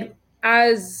 And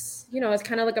as it's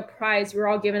kind of a prize, we were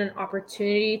all given an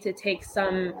opportunity to take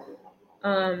some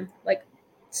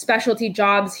specialty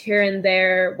jobs here and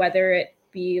there, whether it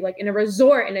be in a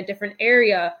resort in a different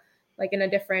area, in a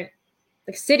different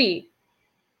city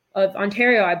of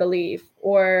Ontario, I believe,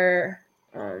 or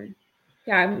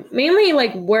mainly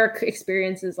work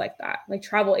experiences like that,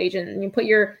 travel agent. And if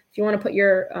you want to put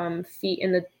your feet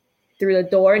through the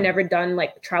door, never done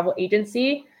travel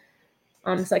agency,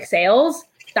 it's sales.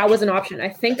 That was an option. I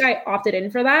think I opted in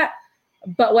for that.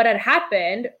 But what had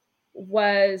happened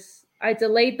was I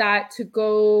delayed that to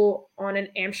go on an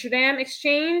Amsterdam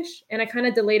exchange. And I kind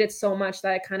of delayed it so much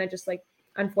that I kind of just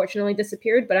unfortunately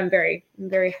disappeared. But I'm very,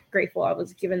 very grateful I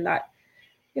was given that,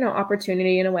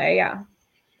 opportunity in a way. Yeah.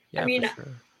 I mean, sure.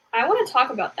 I want to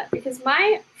talk about that because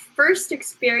my first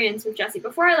experience with Jessie,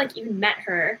 before I even met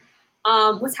her,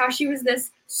 was how she was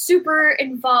this super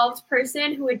involved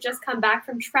person who had just come back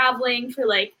from traveling for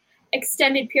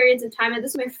extended periods of time. And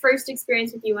this was my first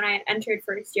experience with you when I had entered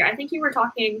first year. I think you were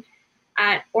talking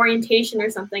at orientation or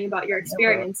something about your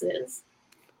experiences.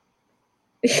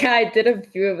 Yeah, I did a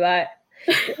few of that.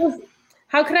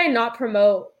 How could I not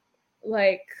promote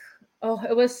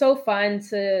it was so fun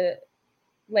to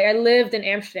I lived in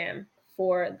Amsterdam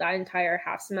for that entire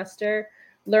half semester,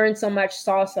 learned so much,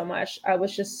 saw so much. I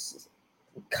was just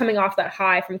coming off that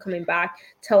high from coming back,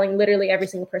 telling literally every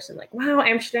single person wow,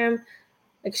 Amsterdam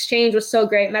exchange was so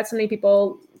great, met so many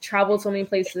people, traveled so many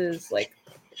places,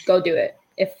 go do it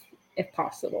if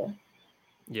possible.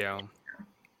 Yeah.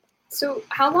 So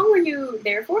how long were you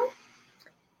there for?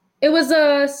 It was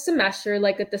a semester,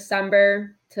 a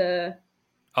December to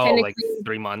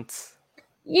 3 months.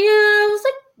 Yeah, it was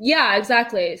yeah,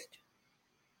 exactly.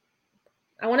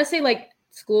 I want to say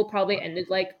school probably ended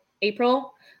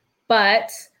April,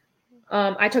 but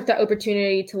I took that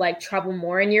opportunity to travel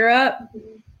more in Europe.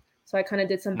 So I kind of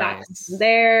did some back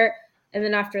there. And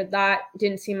then after that,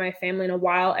 didn't see my family in a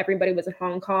while. Everybody was in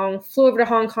Hong Kong. Flew over to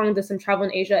Hong Kong, did some travel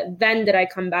in Asia. Then did I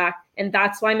come back. And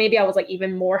that's why maybe I was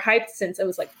even more hyped since it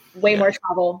was way more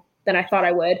travel than I thought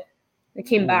I would. I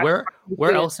came back.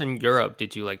 Where else in Europe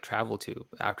did you travel to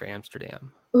after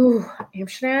Amsterdam? Ooh,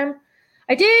 Amsterdam.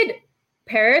 I did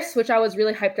Paris, which I was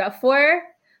really hyped up for.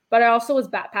 But I also was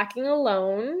backpacking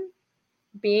alone,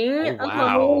 being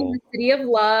alone in the city of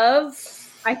love.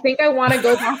 I think I want to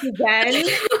go back again.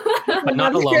 But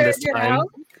not alone this time.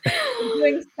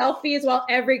 Doing selfies while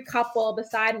every couple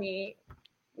beside me,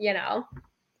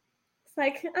 It's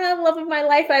like love of my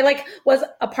life. I like was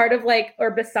a part of like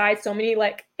or beside so many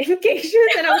like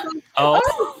engagements, and I was like,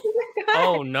 oh my God.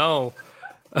 Oh no.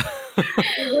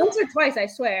 Once or twice, I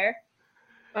swear.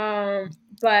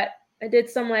 But I did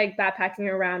some like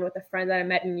backpacking around with a friend that I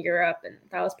met in Europe, and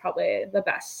that was probably the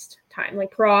best time. Like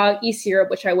Prague, East Europe,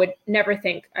 which I would never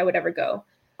think I would ever go.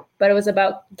 But it was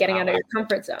about getting out of your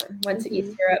comfort zone. Went to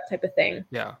East Europe type of thing.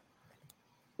 Yeah.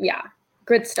 Yeah.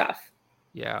 Good stuff.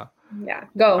 Yeah. Yeah.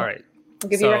 Go. All right.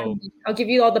 I'll give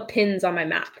you all the pins on my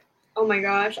map. Oh my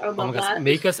gosh, I would love that.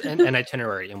 Make us an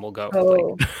itinerary and we'll go.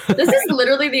 Oh. This is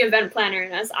literally the event planner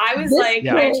in us. I was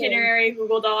itinerary,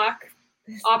 Google Doc,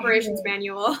 operations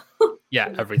manual.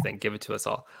 Yeah, everything. Give it to us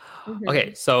all. Mm-hmm.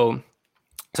 Okay, so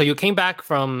you came back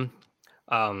from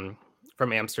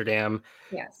Amsterdam.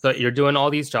 Yes. So you're doing all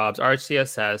these jobs,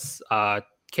 RHCSS,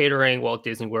 catering, Walt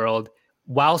Disney World,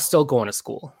 while still going to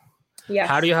school. Yes.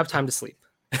 How do you have time to sleep?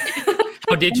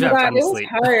 How did you have time to sleep?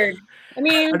 It was hard. I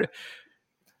mean,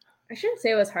 I shouldn't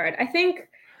say it was hard. I think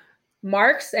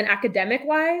marks and academic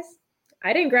wise,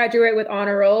 I didn't graduate with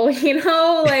honor roll,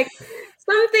 like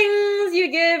some things you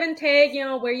give and take,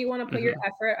 where you want to put your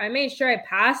effort. I made sure I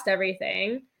passed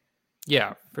everything.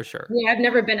 Yeah, for sure. Yeah, I've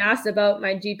never been asked about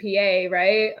my GPA,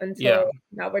 right? Until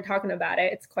now we're talking about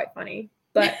it. It's quite funny.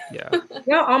 But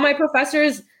all my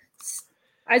professors,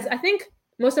 I think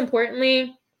most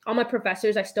importantly, all my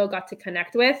professors I still got to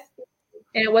connect with.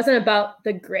 And it wasn't about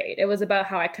the grade. It was about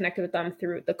how I connected with them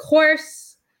through the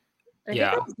course. I think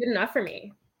that was good enough for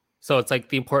me. So it's like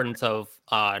the importance of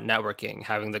networking,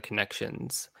 having the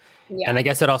connections. Yeah. And I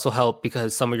guess it also helped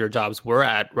because some of your jobs were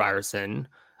at Ryerson.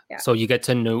 Yeah. So you get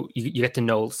to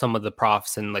know some of the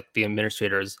profs and like the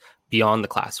administrators beyond the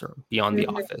classroom, beyond the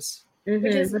office. Mm-hmm.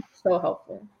 Which is so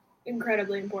helpful.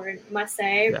 Incredibly important, must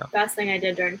say. Best thing I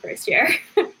did during first year.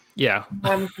 Yeah.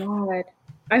 Oh God.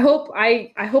 I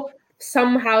hope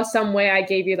somehow, some way I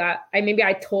gave you that. Maybe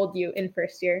I told you in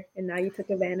first year and now you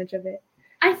took advantage of it.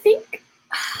 I think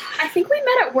we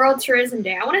met at World Tourism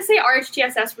Day. I want to say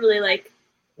RHTSS really like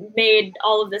made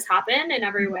all of this happen in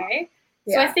every way.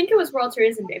 So I think it was World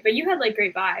Tourism Day, but you had like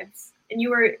great vibes and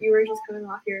you were just coming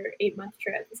off your 8-month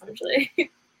trip essentially.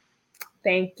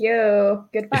 Thank you.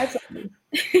 Good vibes.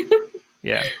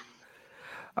 Yeah.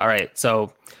 All right.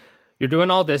 So you're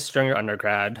doing all this during your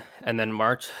undergrad and then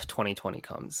March 2020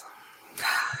 comes.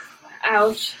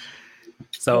 Ouch.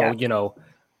 So,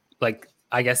 like,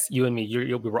 I guess you and me,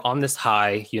 we were on this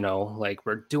high, like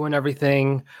we're doing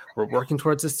everything, we're working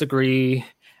towards this degree,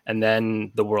 and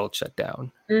then the world shut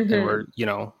down. Mm-hmm.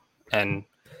 And and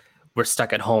we're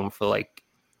stuck at home for like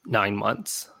 9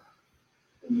 months.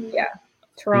 Yeah.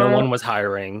 Toronto. No one was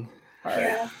hiring.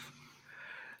 Yeah.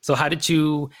 So how did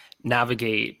you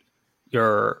navigate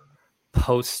your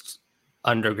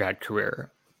post-undergrad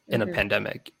career in a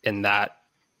pandemic in that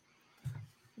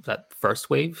first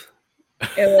wave?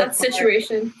 That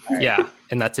situation. Yeah,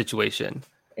 in that situation.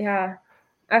 Yeah.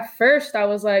 At first, I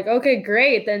was like, okay,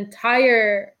 great. The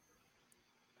entire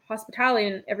hospitality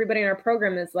and everybody in our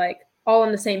program is like all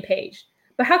on the same page.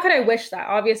 But how could I wish that?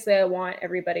 Obviously, I want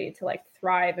everybody to like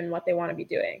thrive in what they want to be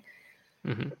doing.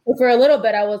 Mm-hmm. But for a little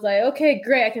bit, I was like, okay,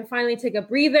 great. I can finally take a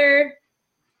breather.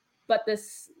 But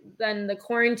then the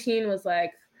quarantine was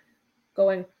like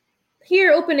going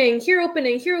here opening,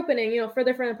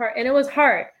 further apart. And it was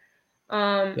hard.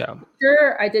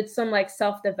 Sure, I did some like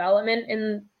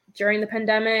self-development during the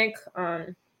pandemic,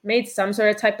 made some sort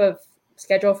of type of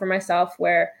schedule for myself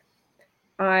where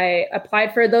I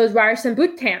applied for those Ryerson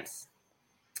boot camps,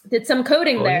 did some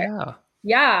coding there.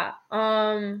 Yeah.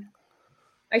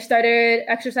 I started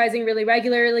exercising really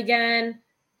regularly again,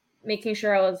 making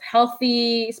sure I was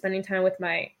healthy, spending time with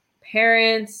my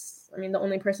parents. I mean, the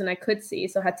only person I could see,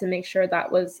 so I had to make sure that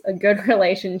was a good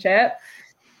relationship.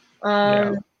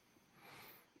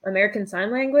 American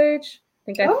Sign Language. I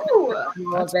think that's cool.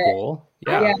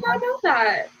 Yeah. I did not know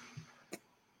that.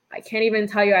 I can't even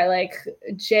tell you. I like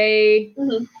J.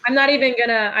 Mm-hmm. I'm not even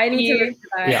gonna. I need to.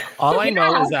 Yeah. All I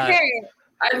know is that.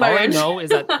 All I know is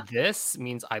that this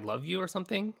means I love you or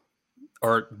something,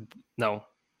 or no,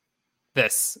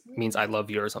 this means I love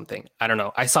you or something. I don't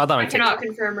know. I saw that on TikTok. I cannot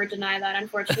confirm or deny that,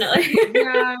 unfortunately.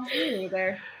 Yeah, me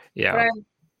neither. Yeah.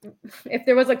 If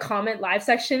there was a comment live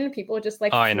section, people would just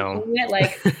like. Oh, I know. It,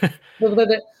 like.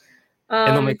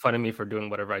 And they'll make fun of me for doing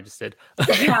whatever I just did.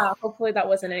 Yeah. Hopefully that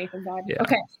wasn't anything bad. Yeah.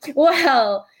 Okay.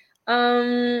 Well,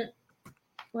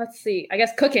 let's see. I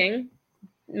guess cooking.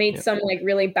 Made some like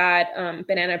really bad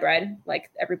banana bread, like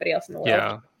everybody else in the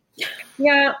world.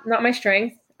 Yeah, not my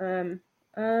strength. But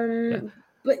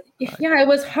it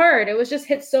was hard. It was just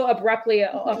hit so abruptly, a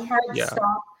hard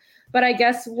stop. But I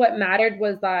guess what mattered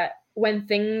was that when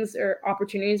things or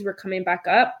opportunities were coming back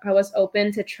up, I was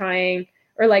open to trying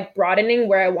or like broadening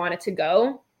where I wanted to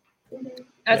go.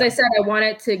 As I said, I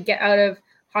wanted to get out of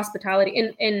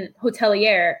hospitality in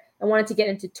hotelier. I wanted to get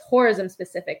into tourism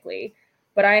specifically,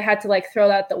 but I had to like throw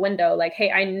that out the window. Like,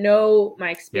 hey, I know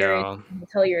my experience in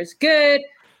hotelier is good.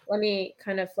 Let me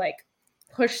kind of like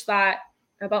push that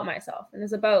about myself. And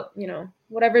it's about, you know,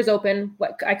 whatever's open,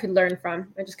 what I could learn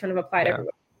from. I just kind of applied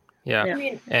everywhere. Yeah. I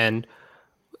mean, and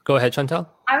go ahead, Chantal.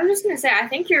 I was just going to say, I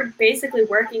think you're basically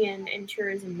working in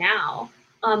tourism now.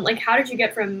 Like, how did you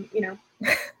get from, you know,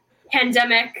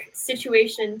 pandemic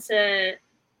situation to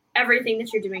everything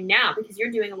that you're doing now? Because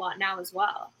you're doing a lot now as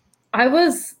well. I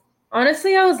was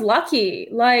lucky.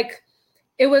 Like,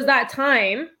 it was that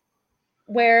time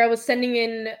where I was sending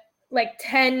in like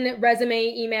 10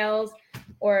 resume emails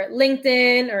or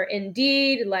LinkedIn or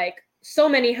Indeed. Like, so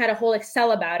many had a whole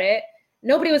Excel about it.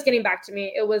 Nobody was getting back to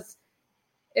me. It was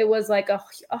like a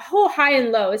whole high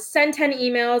and low. It's send 10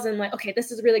 emails and like, okay,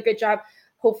 this is a really good job.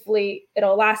 Hopefully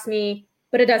it'll last me,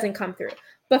 but it doesn't come through.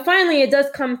 But finally it does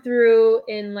come through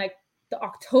in like the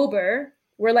October,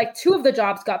 where like 2 of the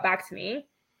jobs got back to me.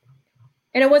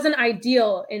 And it wasn't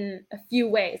ideal in a few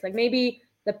ways, like maybe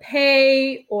the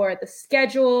pay or the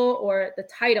schedule or the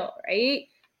title, right?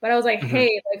 But I was like,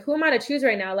 hey, like, who am I to choose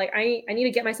right now? Like, I need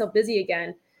to get myself busy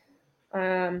again.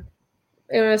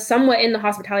 It was somewhat in the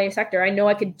hospitality sector. I know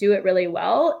I could do it really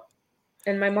well.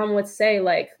 And my mom would say,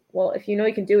 like, well, if you know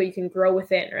you can do it, you can grow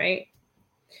within, right?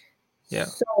 Yeah.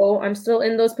 So I'm still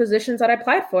in those positions that I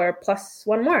applied for, plus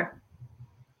 1 more.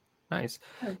 Nice.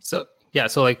 So yeah,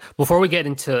 so like before we get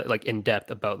into like in depth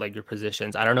about like your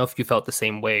positions, I don't know if you felt the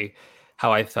same way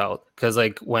how I felt, because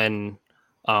like when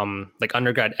like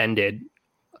undergrad ended,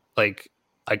 like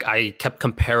I kept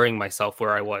comparing myself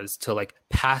where I was to like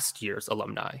past years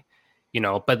alumni, you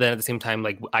know, but then at the same time,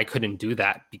 like I couldn't do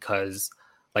that because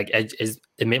like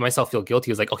it made myself feel guilty.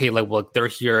 It was like, okay, like, well, they're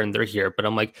here and they're here, but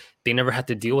I'm like, they never had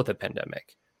to deal with a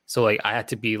pandemic. So like I had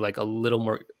to be like a little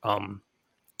more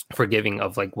forgiving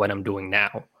of like what I'm doing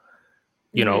now,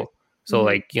 you know? So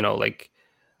like, you know, like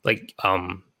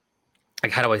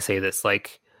how do I say this?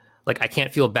 Like I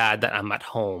can't feel bad that I'm at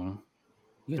home,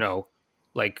 you know,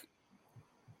 like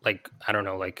I don't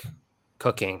know, like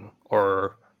cooking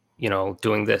or, you know,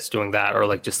 doing this, doing that, or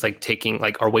like just like taking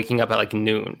like or waking up at like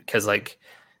noon because like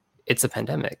it's a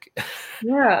pandemic.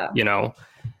 Yeah. You know?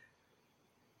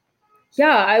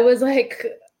 Yeah, I was like,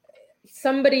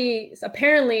 somebody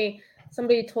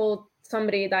told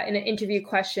somebody that in an interview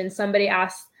question, somebody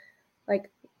asked,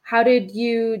 like, how did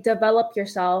you develop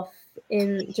yourself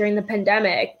during the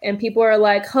pandemic? And people are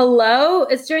like, hello,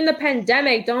 it's during the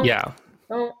pandemic. Don't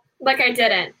like I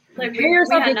didn't. Like pay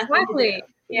yourself exactly.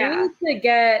 Yeah. You need to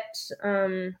get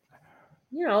you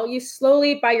know, you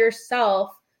slowly by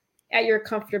yourself at your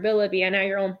comfortability and at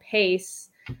your own pace,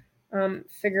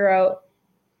 figure out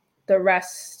the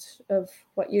rest of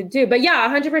what you do. But yeah,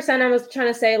 100%. I was trying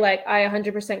to say, like, I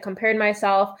 100% compared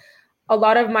myself. A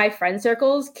lot of my friend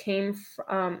circles came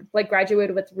from, like,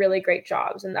 graduated with really great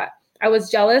jobs, and that I was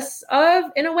jealous of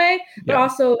in a way. But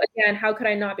also, again, how could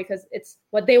I not? Because it's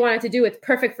what they wanted to do. It's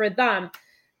perfect for them.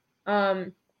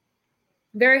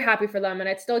 Very happy for them, and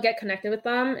I'd still get connected with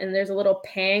them. And there's a little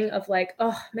pang of like,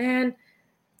 oh man,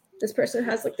 this person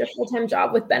has like their full-time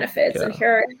job with benefits, and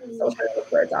here I'm still trying to look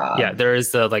for a job. Yeah, there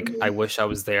is the like, I wish I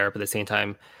was there, but at the same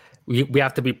time, we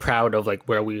have to be proud of like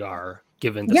where we are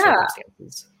given the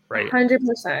circumstances, right?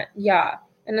 100%. Yeah,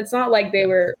 and it's not like they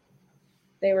were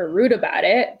rude about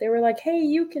it. They were like, hey,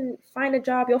 you can find a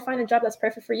job. You'll find a job that's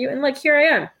perfect for you. And like, here I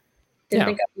am. Didn't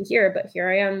think I'd be here, but here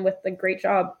I am with the great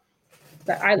job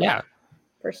that I love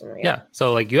personally. Yeah.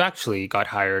 So like you actually got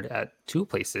hired at 2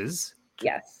 places.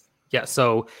 Yes. Yeah.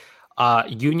 So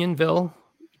Unionville,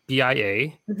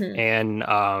 BIA, and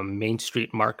Main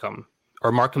Street, Markham,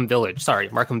 or Markham Village. Sorry,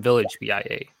 Markham Village,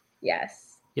 BIA.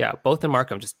 Yes. Yeah, both in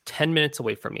Markham, just 10 minutes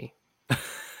away from me.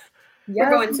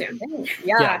 We're going soon.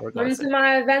 We're going to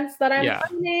my events that I'm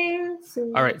planning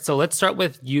soon. All right, so let's start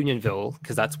with Unionville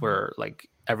because that's where like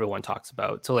everyone talks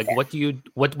about. So like, what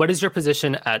is your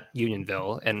position at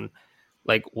Unionville, and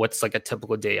like what's like a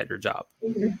typical day at your job?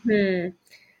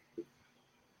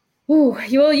 Ooh,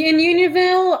 well, in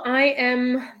Unionville, I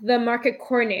am the market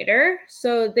coordinator.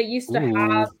 So they used to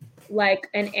have like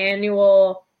an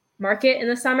annual market in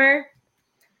the summer,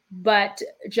 but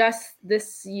just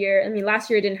this year, I mean, last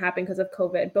year it didn't happen because of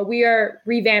COVID, but we are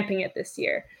revamping it this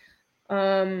year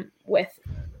with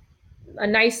a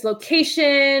nice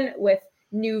location, with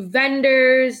new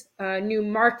vendors, new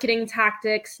marketing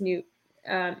tactics, new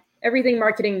everything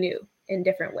marketing new in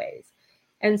different ways.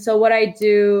 And so what I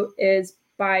do is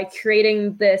by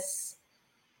creating this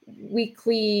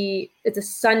weekly, it's a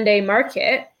Sunday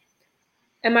market.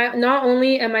 Not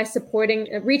only am I supporting,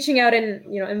 reaching out and,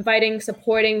 you know, inviting,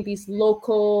 supporting these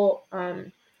local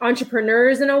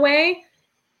entrepreneurs in a way,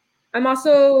 I'm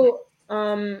also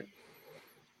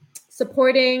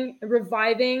supporting,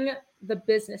 reviving the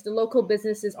business, the local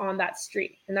businesses on that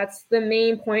street. And that's the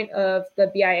main point of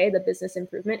the BIA, the business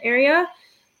improvement area,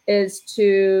 is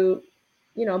to,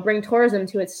 you know, bring tourism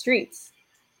to its streets,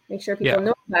 make sure people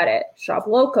know about it, shop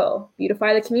local,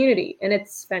 beautify the community. And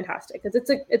it's fantastic because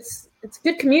it's a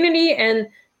good community, and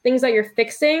things that you're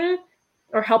fixing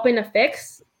or helping to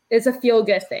fix is a feel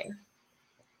good thing.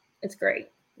 It's great.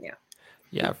 Yeah.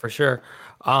 Yeah, for sure.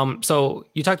 So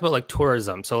you talked about like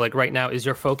tourism. So like right now, is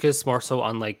your focus more so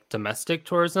on like domestic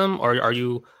tourism, or are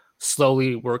you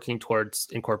slowly working towards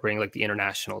incorporating like the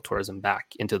international tourism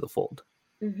back into the fold?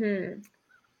 Mm-hmm.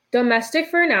 Domestic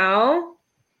for now.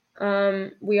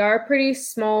 We are a pretty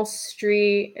small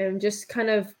street and just kind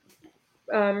of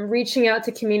reaching out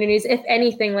to communities. If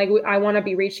anything, like I want to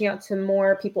be reaching out to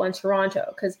more people in Toronto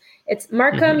because it's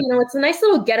Markham, you know, it's a nice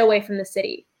little getaway from the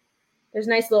city. There's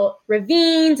nice little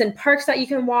ravines and parks that you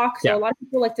can walk. So a lot of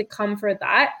people like to come for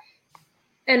that.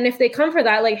 And if they come for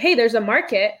that, like, hey, there's a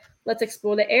market, let's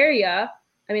explore the area.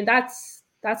 I mean, that's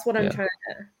what I'm trying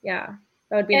to, that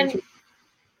would be interesting.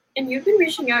 And you've been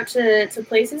reaching out to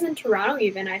places in Toronto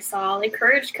even. I saw like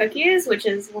Courage Cookies, which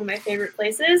is one of my favorite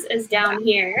places, is down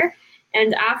here.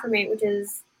 And Affirmate, which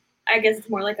is, I guess it's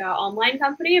more like an online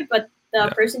company, but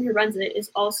the person who runs it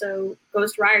is also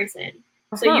Ghost Ryerson.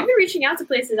 So you've been reaching out to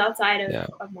places outside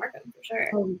of Markham for sure.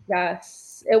 Oh,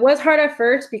 yes. It was hard at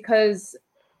first because,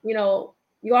 you know,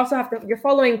 you also have to, you're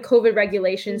following COVID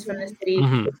regulations from the city.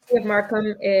 The city of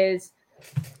Markham is,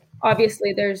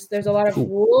 obviously there's a lot of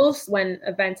rules when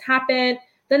events happen.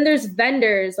 Then there's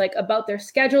vendors like about their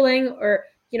scheduling or,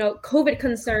 you know, COVID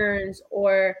concerns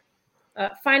or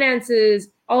finances,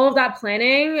 all of that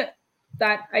planning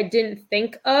that I didn't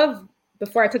think of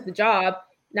before I took the job.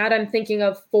 Now that I'm thinking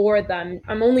of for them,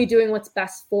 I'm only doing what's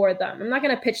best for them. I'm not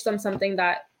going to pitch them something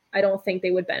that I don't think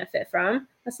they would benefit from.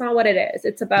 That's not what it is.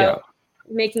 It's about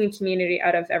making a community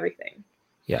out of everything.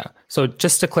 Yeah. So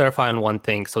just to clarify on one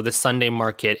thing, so this Sunday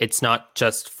market, it's not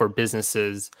just for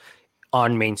businesses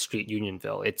on Main Street,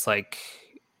 Unionville. It's like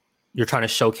you're trying to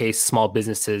showcase small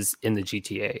businesses in the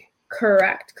GTA.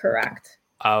 Correct.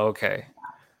 Oh, okay.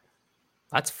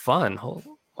 That's fun. Oh,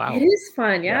 wow. It is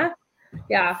fun. Yeah.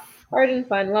 Hard and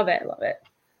fun. Love it.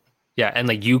 Yeah. And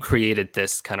like you created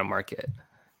this kind of market.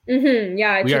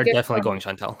 Yeah. We are definitely going,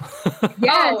 Chantel.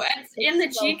 Yes. Oh, it's in the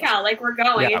GCal. Like we're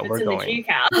going if it's in the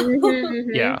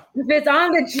GCal. Yeah. If it's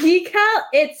on the GCal,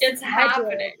 it's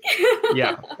happening.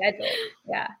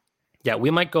 Yeah. Yeah. We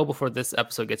might go before this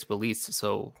episode gets released.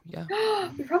 So yeah.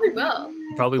 We probably will.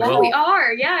 Will. We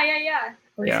are. Yeah.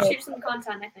 We're Yeah. gonna shoot some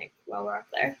content, I think, while we're up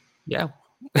there. Yeah.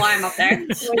 While I'm up there.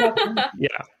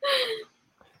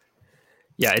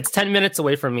 Yeah, it's 10 minutes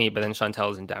away from me, but then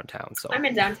Chantel's in downtown. So I'm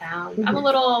in downtown. I'm a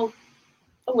little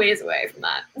a ways away from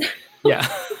that. Yeah.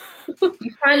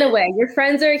 You find a way. Your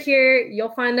friends are here.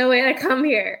 You'll find a way to come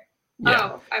here.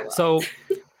 Yeah. Oh, I will.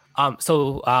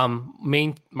 So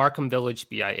main Markham Village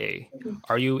BIA.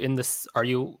 Are you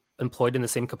employed in the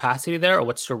same capacity there, or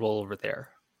what's your role over there?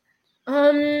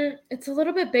 It's a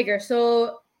little bit bigger.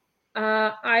 So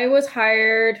I was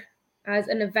hired as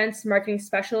an events marketing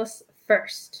specialist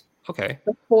first. Okay.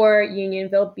 Before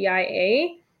Unionville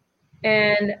BIA.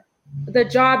 And the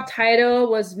job title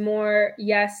was more,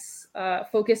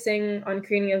 focusing on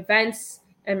creating events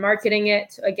and marketing it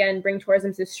to, again, bring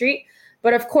tourism to the street.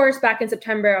 But of course, back in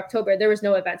September, October, there was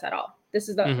no events at all. This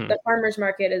is the farmers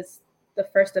market is the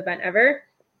first event ever.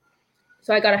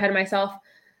 So I got ahead of myself.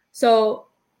 So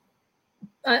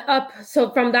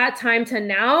from that time to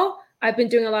now, I've been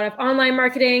doing a lot of online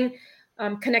marketing,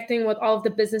 connecting with all of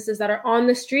the businesses that are on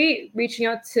the street, reaching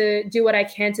out to do what I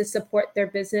can to support their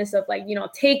business of like, you know,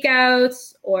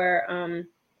 takeouts or,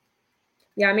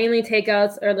 mainly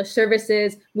takeouts or the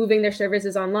services, moving their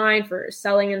services online for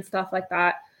selling and stuff like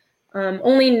that.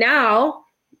 Only now,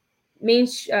 Main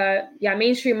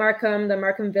Street Markham, the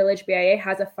Markham Village BIA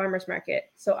has a farmers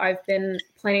market. So I've been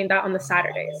planning that on the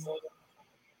Saturdays.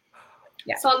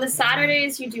 Yeah. So on the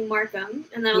Saturdays you do Markham,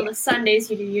 and then on the Sundays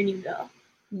you do Unionville.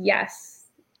 Yes.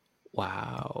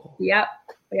 Wow. Yep.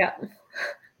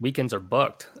 Weekends are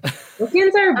booked.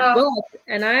 Weekends are booked,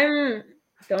 and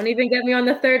don't even get me on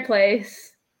the third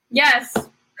place. Yes.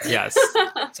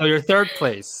 So your third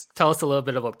place, tell us a little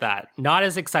bit about that. Not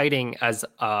as exciting as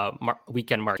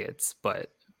weekend markets, but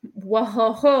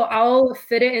Whoa, I'll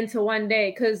fit it into one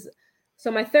day because So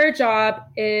my third job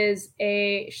is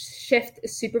a shift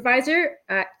supervisor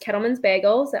at Kettleman's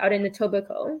Bagels out in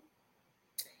Etobicoke.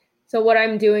 So what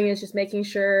I'm doing is just making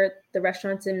sure the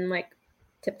restaurant's in like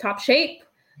tip-top shape.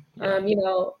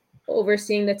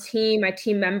 Overseeing the team, my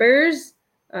team members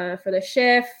for the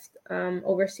shift,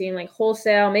 overseeing like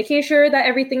wholesale, making sure that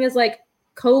everything is like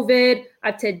COVID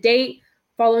up to date,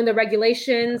 following the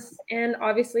regulations, and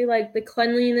obviously like the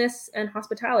cleanliness and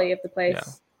hospitality of the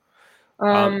place.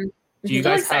 Do you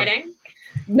guys exciting?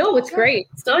 No, it's great.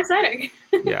 Still exciting.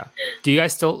 Yeah. Do you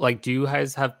guys still like? Do you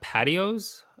guys have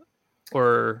patios,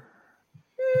 or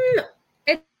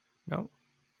no?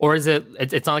 Or is it?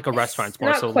 It's not like a restaurant. It's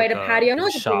more not so quite like a patio. No,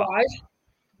 it's a garage.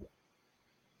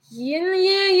 Yeah,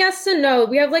 yes and no.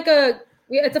 We have like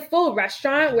it's a full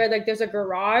restaurant where like there's a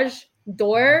garage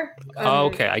door.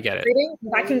 Okay, I get it.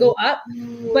 That can go up,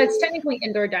 but it's technically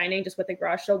indoor dining just with the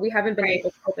garage. So we haven't been able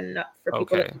to open it up for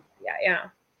people. Okay.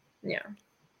 Yeah.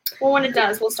 Well, when it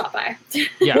does, we'll stop by.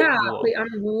 Yeah.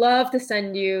 I'd love to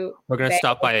send you. We're gonna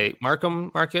stop by Markham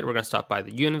Market. We're gonna stop by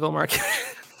the Unionville Market,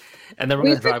 and then we're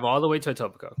gonna drive all the way to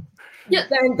Etobicoke. Yeah,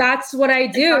 and that's what I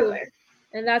do. Exactly.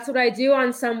 And that's what I do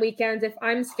on some weekends. If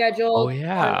I'm scheduled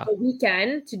on the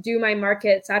weekend to do my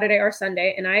market Saturday or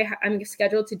Sunday, and I'm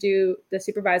scheduled to do the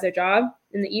supervisor job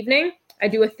in the evening, I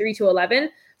do a 3 to 11.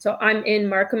 So I'm in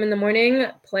Markham in the morning,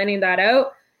 planning that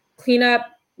out, clean up,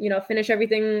 finish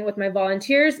everything with my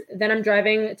volunteers. Then I'm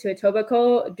driving to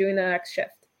Etobicoke doing the next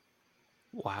shift.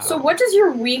 Wow. So what does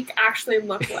your week actually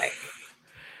look like?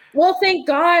 Well, thank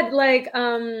God, like,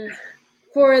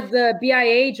 for the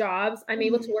BIA jobs, I'm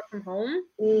able to work from home.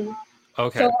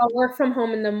 Okay. So I'll work from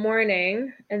home in the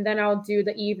morning, and then I'll do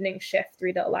the evening shift,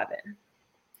 3 to 11.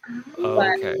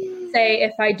 But say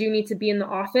if I do need to be in the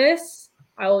office,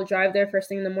 I will drive there first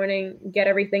thing in the morning, get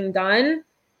everything done,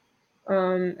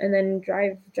 and then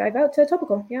drive out to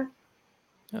Etobicoke. Yeah.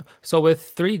 So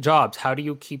with 3 jobs, how do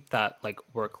you keep that like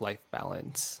work-life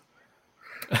balance?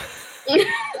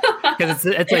 Because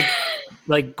it's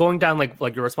like going down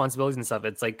like your responsibilities and stuff.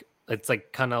 It's like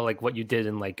kind of like what you did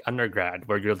in like undergrad,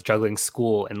 where you're juggling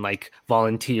school and like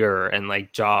volunteer and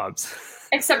like jobs.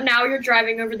 Except now you're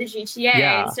driving over the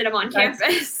GTA instead of on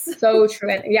campus. So true.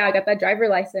 And yeah, I got that driver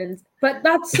license. But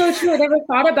that's so true. I never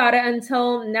thought about it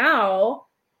until now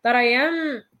that I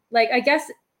am like, I guess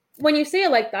when you say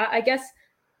it like that, I guess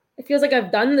it feels like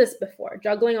I've done this before,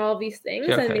 juggling all of these things.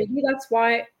 And maybe that's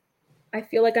why I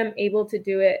feel like I'm able to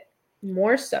do it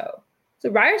more so. So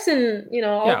Ryerson,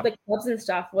 all the clubs and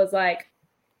stuff was like,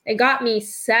 it got me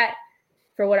set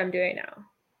for what I'm doing now.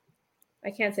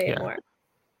 I can't say it more.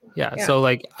 Yeah. So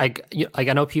like I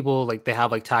know people like they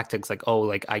have like tactics like, oh,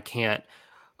 like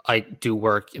I do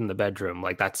work in the bedroom,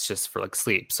 like that's just for like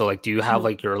sleep. So like do you have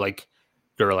like your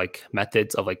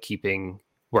methods of like keeping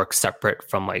work separate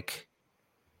from like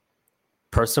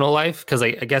personal life? Because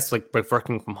I guess like with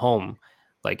working from home,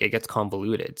 like it gets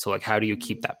convoluted. So like how do you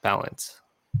keep that balance?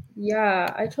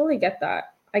 Yeah, I totally get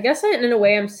that. I guess in a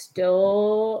way I'm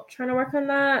still trying to work on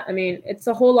that. I mean, it's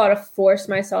a whole lot of force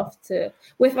myself so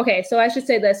I should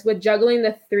say this, with juggling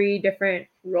the 3 different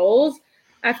roles,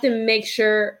 I have to make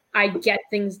sure I get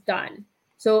things done.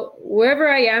 So wherever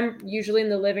I am, usually in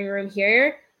the living room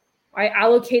here, I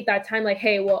allocate that time like,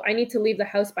 hey, well, I need to leave the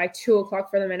house by 2:00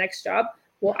 for my next job.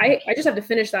 Well, I just have to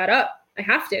finish that up. I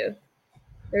have to.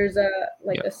 There's a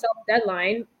self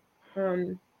deadline,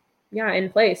 in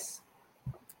place.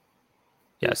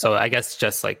 Yeah, so I guess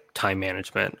just like time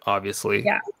management, obviously.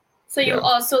 Yeah. So you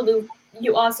also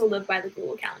live by the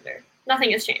Google Calendar.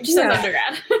 Nothing has changed since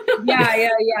undergrad.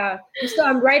 Yeah. So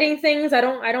I'm writing things.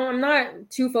 I'm not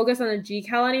too focused on the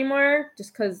GCal anymore,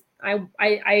 just because I've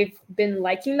been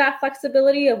liking that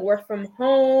flexibility of work from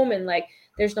home and like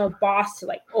there's no boss to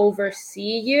like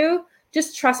oversee you.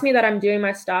 Just trust me that I'm doing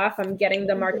my stuff. I'm getting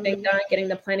the marketing done, getting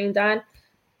the planning done,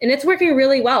 and it's working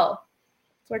really well.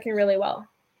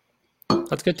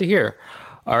 That's good to hear.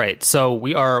 All right, so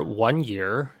we are 1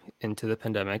 year into the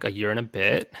pandemic, a year and a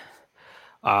bit.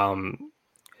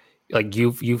 Like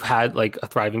you've had like a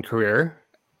thriving career.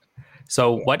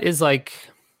 So what is like,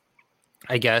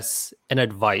 I guess, an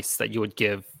advice that you would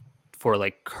give for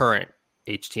like current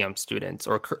HTM students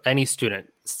or any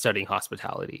student studying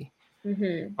hospitality?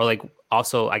 Mm-hmm. Or like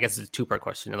also, I guess it's a 2-part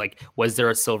question. Like, was there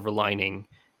a silver lining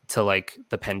to like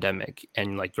the pandemic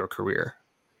and like your career?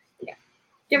 Yeah.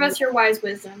 Give us your wise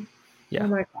wisdom. Yeah. Oh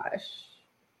my gosh.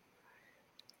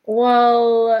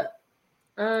 Well,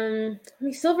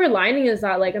 silver lining is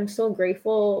that like I'm so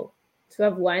grateful to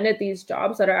have landed these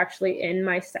jobs that are actually in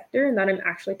my sector and that I'm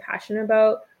actually passionate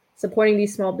about, supporting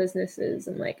these small businesses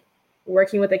and like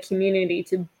working with a community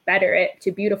to better it,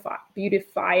 to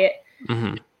beautify it.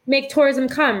 Mm-hmm. make tourism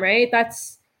come, right?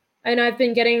 And I've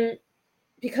been getting,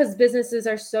 because businesses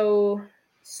are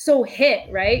so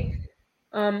hit, right?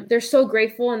 They're so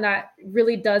grateful, and that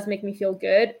really does make me feel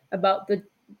good about the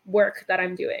work that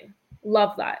I'm doing.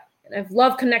 Love that. And I've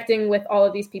loved connecting with all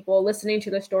of these people, listening to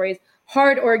their stories,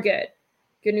 hard or good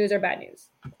news or bad news.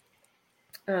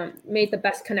 Made the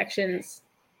best connections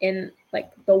in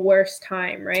like the worst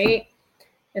time, right?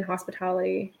 In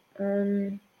hospitality.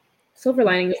 Silver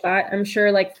lining is that I'm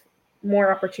sure like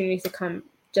more opportunities to come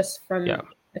just from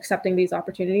accepting these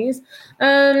opportunities.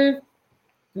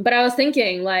 But I was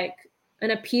thinking like,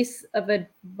 and a piece of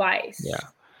advice.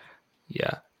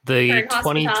 Yeah. The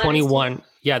 2021,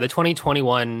 the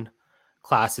 2021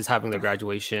 class is having their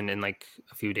graduation in like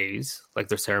a few days, like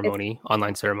their ceremony,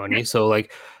 online ceremony. So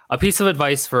like a piece of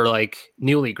advice for like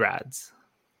newly grads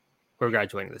who are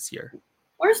graduating this year.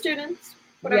 Or students,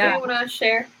 whatever you want to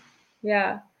share.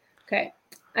 Yeah. Okay.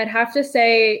 I'd have to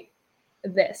say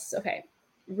this. Okay.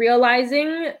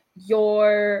 Realizing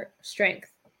your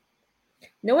strength.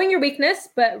 Knowing your weakness,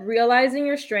 but realizing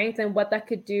your strength and what that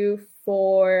could do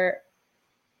for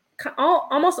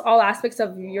almost all aspects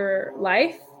of your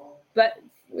life. But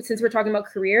since we're talking about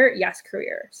career, yes,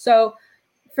 career. So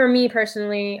for me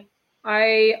personally,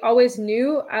 I always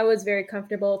knew I was very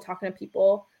comfortable talking to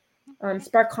people,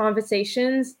 spark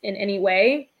conversations in any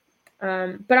way.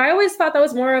 But I always thought that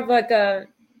was more of like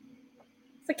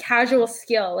it's a casual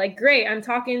skill. Like, great, I'm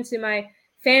talking to my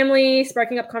family,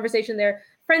 sparking up conversation there.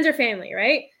 Friends or family,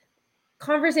 right?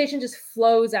 Conversation just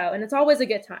flows out, and it's always a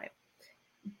good time.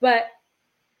 But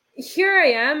here I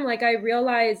am, like I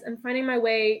realize I'm finding my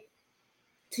way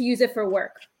to use it for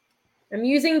work. I'm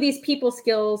using these people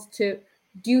skills to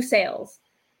do sales,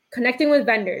 connecting with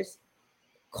vendors,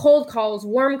 cold calls,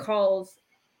 warm calls,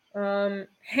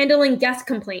 handling guest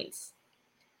complaints,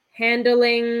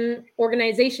 handling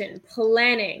organization,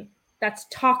 planning, that's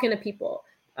talking to people,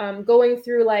 going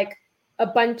through like a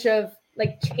bunch of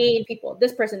like chain people,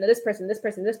 this person to this person, this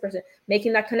person, this person,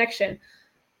 making that connection.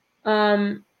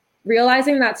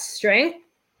 Realizing that strength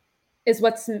is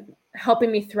what's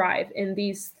helping me thrive in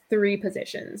these 3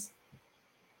 positions.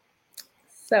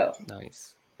 So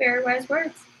nice. Very wise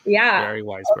words. Yeah. Very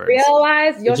wise words.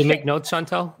 Realize your Did you make notes,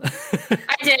 Chantal?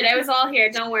 I did. It was all here.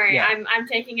 Don't worry. Yeah. I'm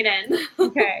taking it in.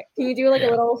 Okay. Can you do like a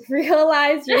little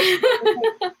realize your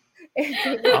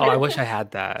Oh, I wish I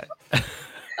had that.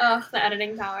 Oh, the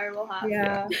editing power we'll have.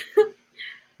 Yeah.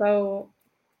 So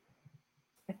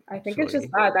I think it's just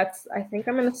that. I think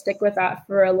I'm gonna stick with that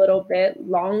for a little bit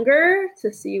longer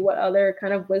to see what other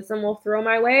kind of wisdom will throw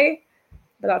my way.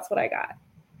 But that's what I got.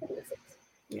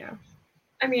 Yeah.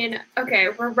 I mean, okay,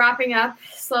 we're wrapping up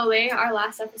slowly our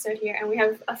last episode here, and we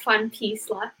have a fun piece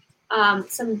left.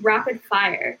 Some rapid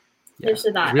fire. Finish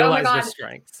that. Realize your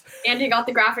strengths. Andy got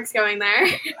the graphics going there.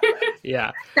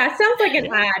 Yeah. That sounds like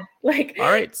an ad. Like,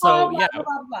 all right, so blah, blah,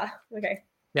 blah, blah. Okay.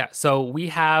 Yeah, so we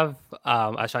have,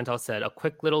 as Chantal said, a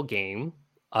quick little game,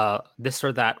 this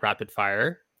or that rapid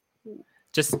fire.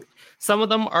 Just some of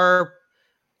them are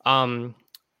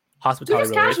hospitality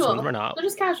related, some of them are not. They're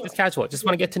just casual. Just casual. Just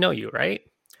want to get to know you, right?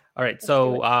 All right,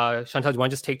 so Chantal, do you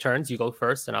want to just take turns? You go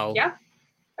first, and I'll. Yeah.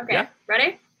 Okay. Yeah.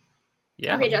 Ready?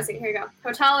 Yeah. Okay, Jessie, here you go.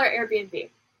 Hotel or Airbnb?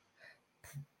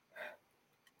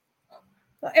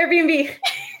 Airbnb.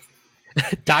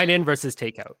 Dine in versus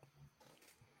takeout.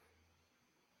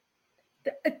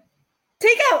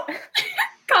 Takeout.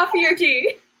 Coffee or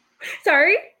tea?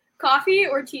 Sorry? Coffee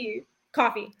or tea?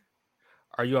 Coffee.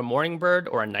 Are you a morning bird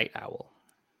or a night owl?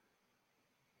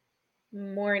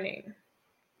 Morning.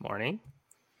 Morning.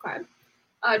 Okay.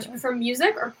 Do you prefer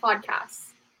music or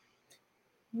podcasts?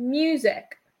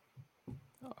 Music.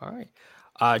 All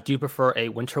right. Do you prefer a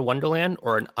winter wonderland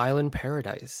or an island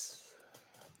paradise?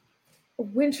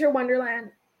 Winter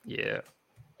wonderland. Yeah.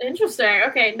 Interesting.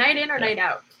 Okay. Night in or night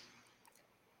out?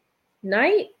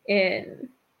 Night in.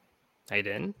 Night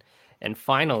in. And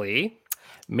finally,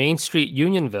 Main Street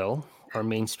Unionville or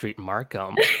Main Street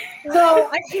Markham? No,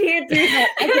 I can't do that.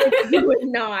 I can't do it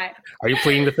not. Are you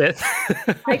pleading the fifth?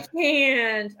 I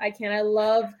can't. I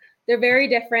love, they're very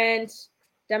different.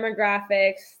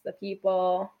 Demographics, the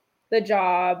people, the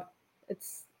job.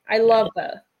 I love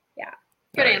both. Yeah.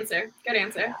 Good answer. Good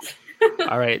answer.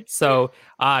 All right. So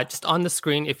just on the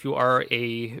screen, if you are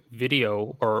a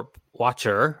video or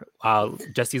watcher,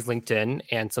 Jessie's LinkedIn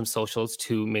and some socials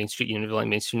to Main Street Unionville and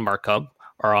Main Street Markham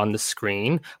are on the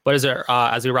screen. But is there,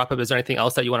 as we wrap up, is there anything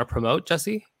else that you want to promote,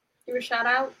 Jessie? Do a shout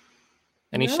out?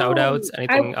 Any shout outs?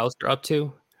 Anything else you're up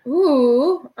to?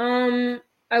 Ooh,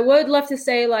 I would love to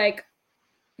say, like,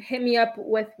 hit me up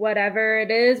with whatever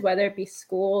it is, whether it be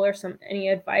school or any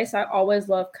advice. I always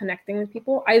love connecting with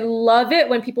people. I love it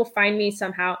when people find me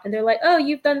somehow and they're like, oh,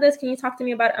 you've done this. Can you talk to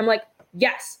me about it? I'm like,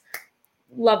 yes,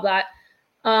 love that.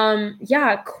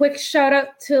 Quick shout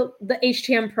out to the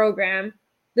HTM program.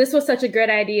 This was such a great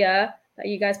idea that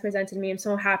you guys presented me. I'm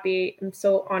so happy. I'm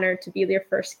so honored to be their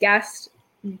first guest,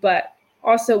 but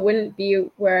also wouldn't be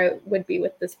where I would be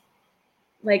with this,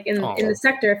 like in the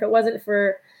sector, if it wasn't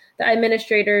for the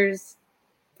administrators,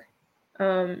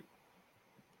 the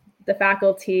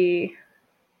faculty,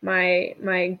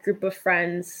 my group of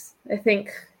friends. I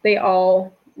think they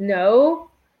all know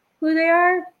who they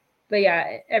are. But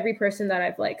yeah, every person that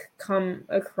I've like come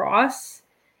across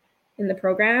in the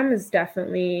program has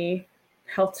definitely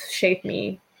helped shape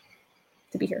me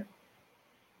to be here.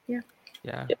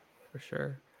 Yeah, for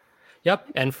sure.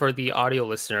 Yep. And for the audio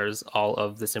listeners, all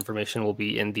of this information will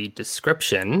be in the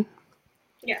description.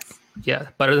 Yes. Yeah.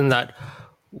 But other than that,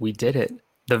 we did it.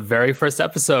 The very first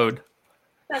episode.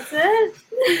 That's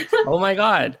it. Oh my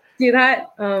God. Do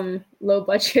that low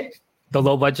budget. The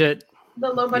low budget. The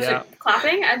low budget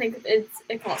clapping, I think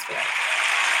it calls for it.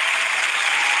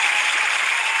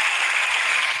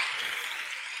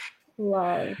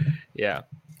 Love. Yeah.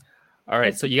 All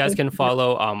right. So you guys can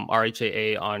follow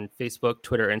RHAA on Facebook,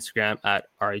 Twitter, Instagram at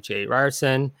RHAA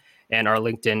Ryerson. And our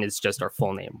LinkedIn is just our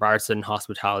full name, Ryerson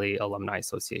Hospitality Alumni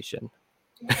Association.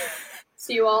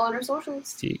 See you all on our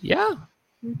socials. Yeah. All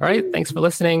right. Thanks for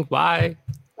listening. Bye.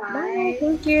 Bye.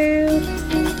 Thank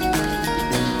you.